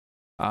 doubles.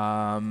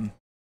 And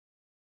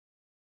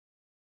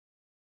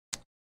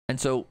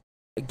so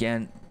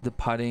again, the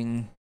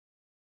putting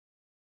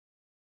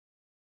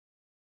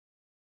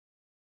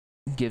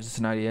gives us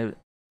an idea.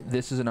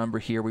 This is a number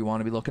here we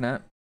want to be looking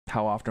at.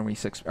 How often are we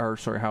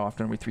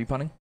three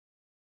putting?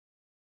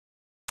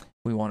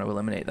 We want to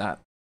eliminate that.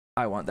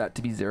 I want that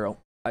to be 0.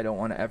 I don't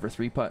want to ever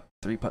three putt.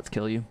 3 putts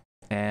kill you,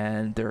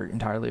 and they're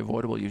entirely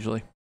avoidable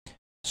usually.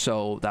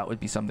 So that would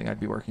be something I'd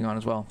be working on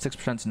as well.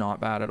 6% is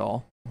not bad at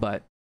all,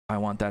 but I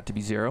want that to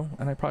be 0,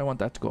 and I probably want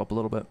that to go up a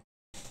little bit.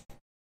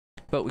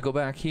 But we go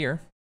back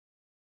here.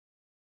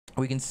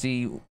 We can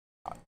see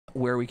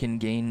where we can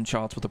gain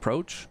shots with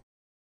approach.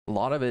 A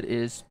lot of it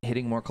is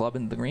hitting more club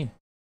into the green.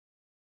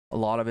 A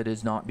lot of it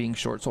is not being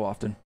short so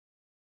often.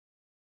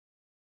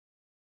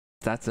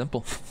 It's that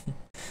simple.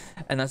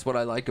 And that's what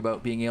I like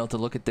about being able to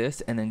look at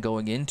this and then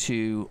going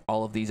into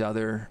all of these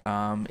other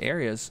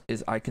areas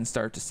is I can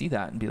start to see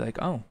that and be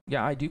like, oh,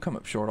 yeah, I do come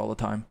up short all the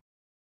time.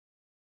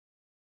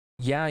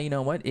 Yeah, you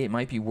know what? It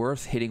might be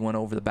worth hitting one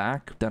over the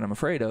back that I'm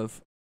afraid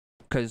of,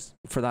 because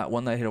for that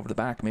one that I hit over the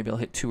back, maybe I'll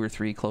hit 2 or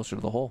 3 closer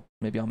to the hole.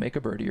 Maybe I'll make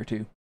a birdie or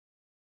 2.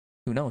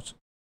 Who knows?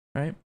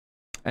 Right?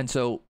 And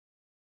so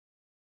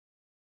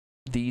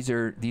these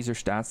are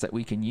stats that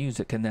we can use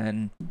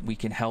that we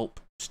can help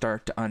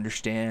start to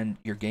understand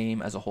your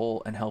game as a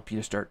whole and help you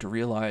to start to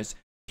realize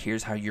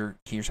here's how you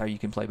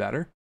can play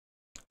better.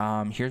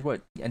 Here's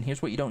what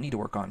you don't need to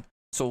work on.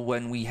 So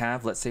when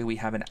let's say we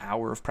have an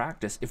hour of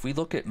practice, if we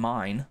look at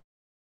mine,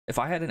 if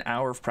I had an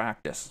hour of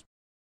practice,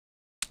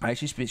 I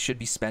actually should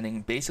be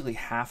spending basically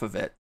half of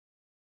it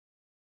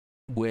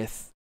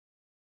with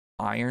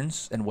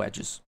irons and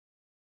wedges.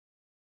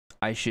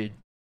 I should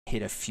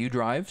hit a few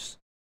drives,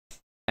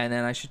 and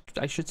then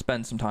I should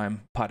spend some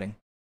time putting.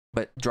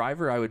 But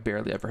driver I would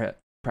barely ever hit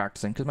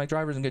practicing because my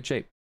driver's in good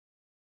shape.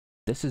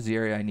 This is the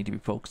area I need to be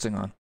focusing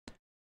on.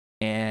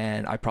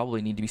 And I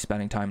probably need to be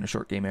spending time in a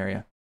short game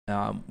area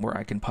where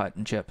I can putt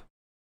and chip.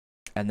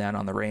 And then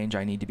on the range,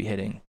 I need to be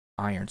hitting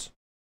irons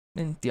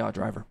and the odd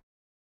driver.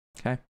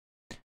 Okay?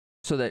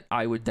 So that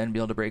I would then be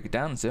able to break it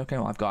down and say, okay,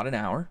 well, I've got an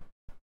hour.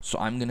 So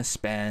I'm going to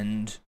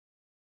spend,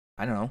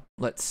 I don't know,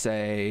 let's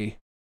say,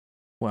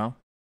 well,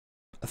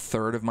 a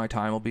third of my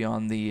time will be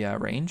on the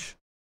range.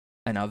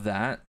 And of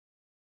that,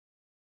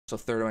 so a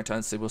third of my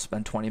time, say we'll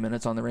spend 20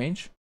 minutes on the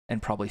range.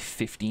 And probably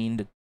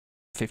 15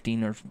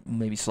 or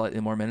maybe slightly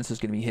more minutes is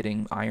going to be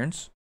hitting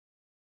irons.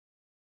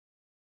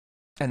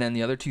 And then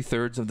the other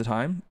 2/3 of the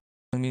time,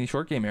 I'm in the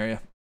short game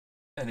area.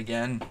 And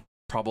again,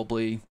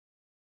 probably,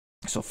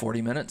 so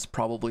 40 minutes,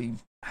 probably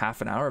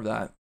half an hour of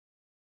that,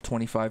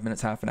 25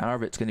 minutes, half an hour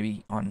of it's going to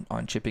be on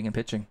chipping and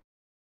pitching.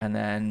 And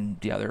then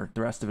the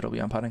rest of it will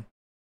be on putting.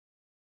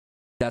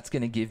 That's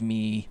going to give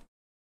me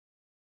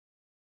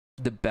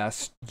the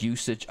best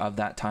usage of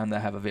that time that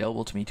I have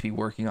available to me to be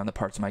working on the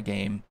parts of my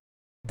game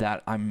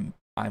that I'm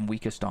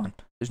weakest on.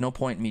 There's no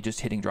point in me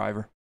just hitting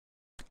driver.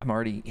 I'm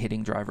already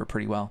hitting driver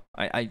pretty well.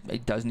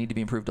 It does need to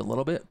be improved a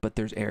little bit, but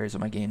there's areas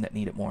of my game that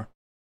need it more.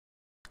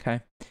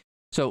 Okay.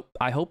 So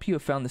I hope you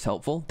have found this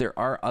helpful. There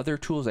are other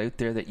tools out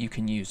there that you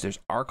can use. There's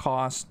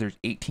Arcos, there's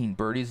 18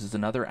 Birdies is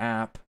another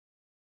app.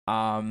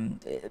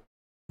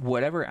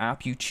 Whatever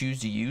app you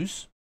choose to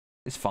use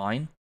is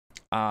fine.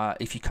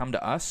 If you come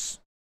to us,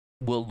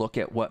 we'll look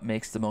at what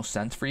makes the most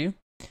sense for you.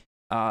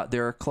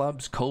 There are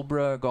clubs,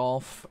 Cobra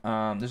Golf.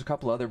 There's a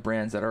couple other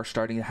brands that are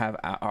starting to have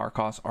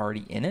Arcos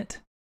already in it,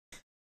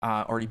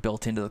 already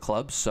built into the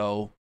club.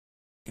 So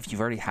if you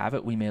already have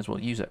it, we may as well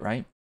use it,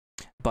 right?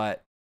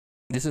 But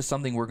this is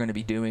something we're going to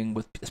be doing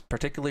with,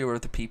 particularly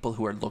with the people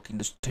who are looking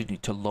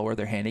to lower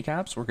their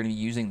handicaps. We're going to be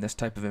using this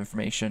type of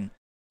information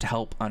to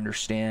help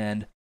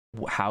understand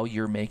how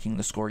you're making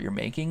the score you're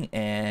making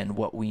and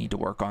what we need to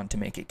work on to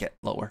make it get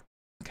lower.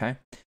 Okay,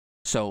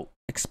 so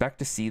expect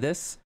to see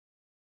this.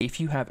 If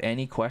you have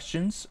any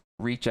questions,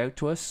 reach out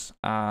to us.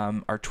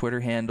 Our Twitter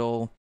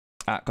handle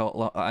at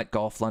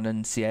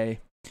golflondon.ca,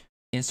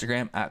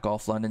 Instagram at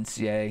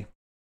golflondon.ca.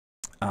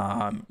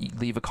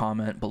 Leave a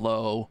comment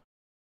below.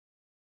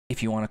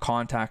 If you want to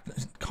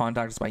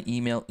contact us by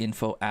email,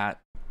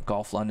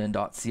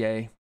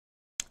 info@golflondon.ca.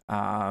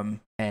 And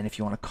if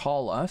you want to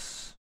call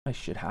us, I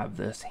should have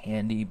this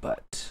handy,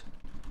 but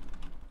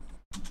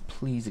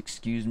please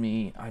excuse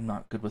me. I'm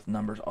not good with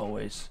numbers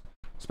always,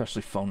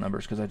 especially phone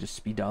numbers, because I just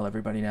speed dial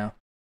everybody now.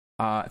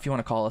 If you want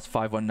to call us,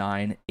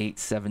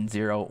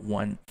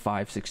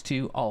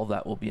 519-870-1562. All of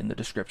that will be in the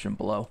description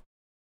below.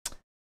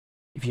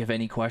 If you have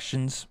any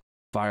questions,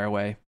 fire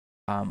away.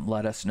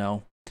 Let us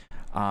know.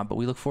 But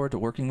we look forward to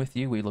working with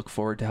you. We look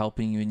forward to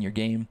helping you in your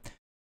game.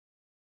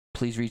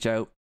 Please reach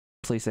out.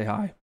 Please say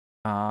hi.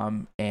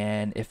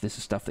 And if this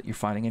is stuff that you're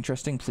finding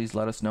interesting, please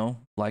let us know.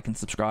 Like and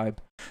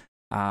subscribe.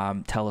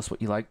 Tell us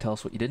what you liked. Tell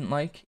us what you didn't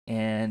like.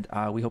 And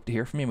we hope to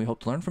hear from you. And we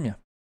hope to learn from you.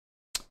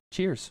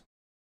 Cheers.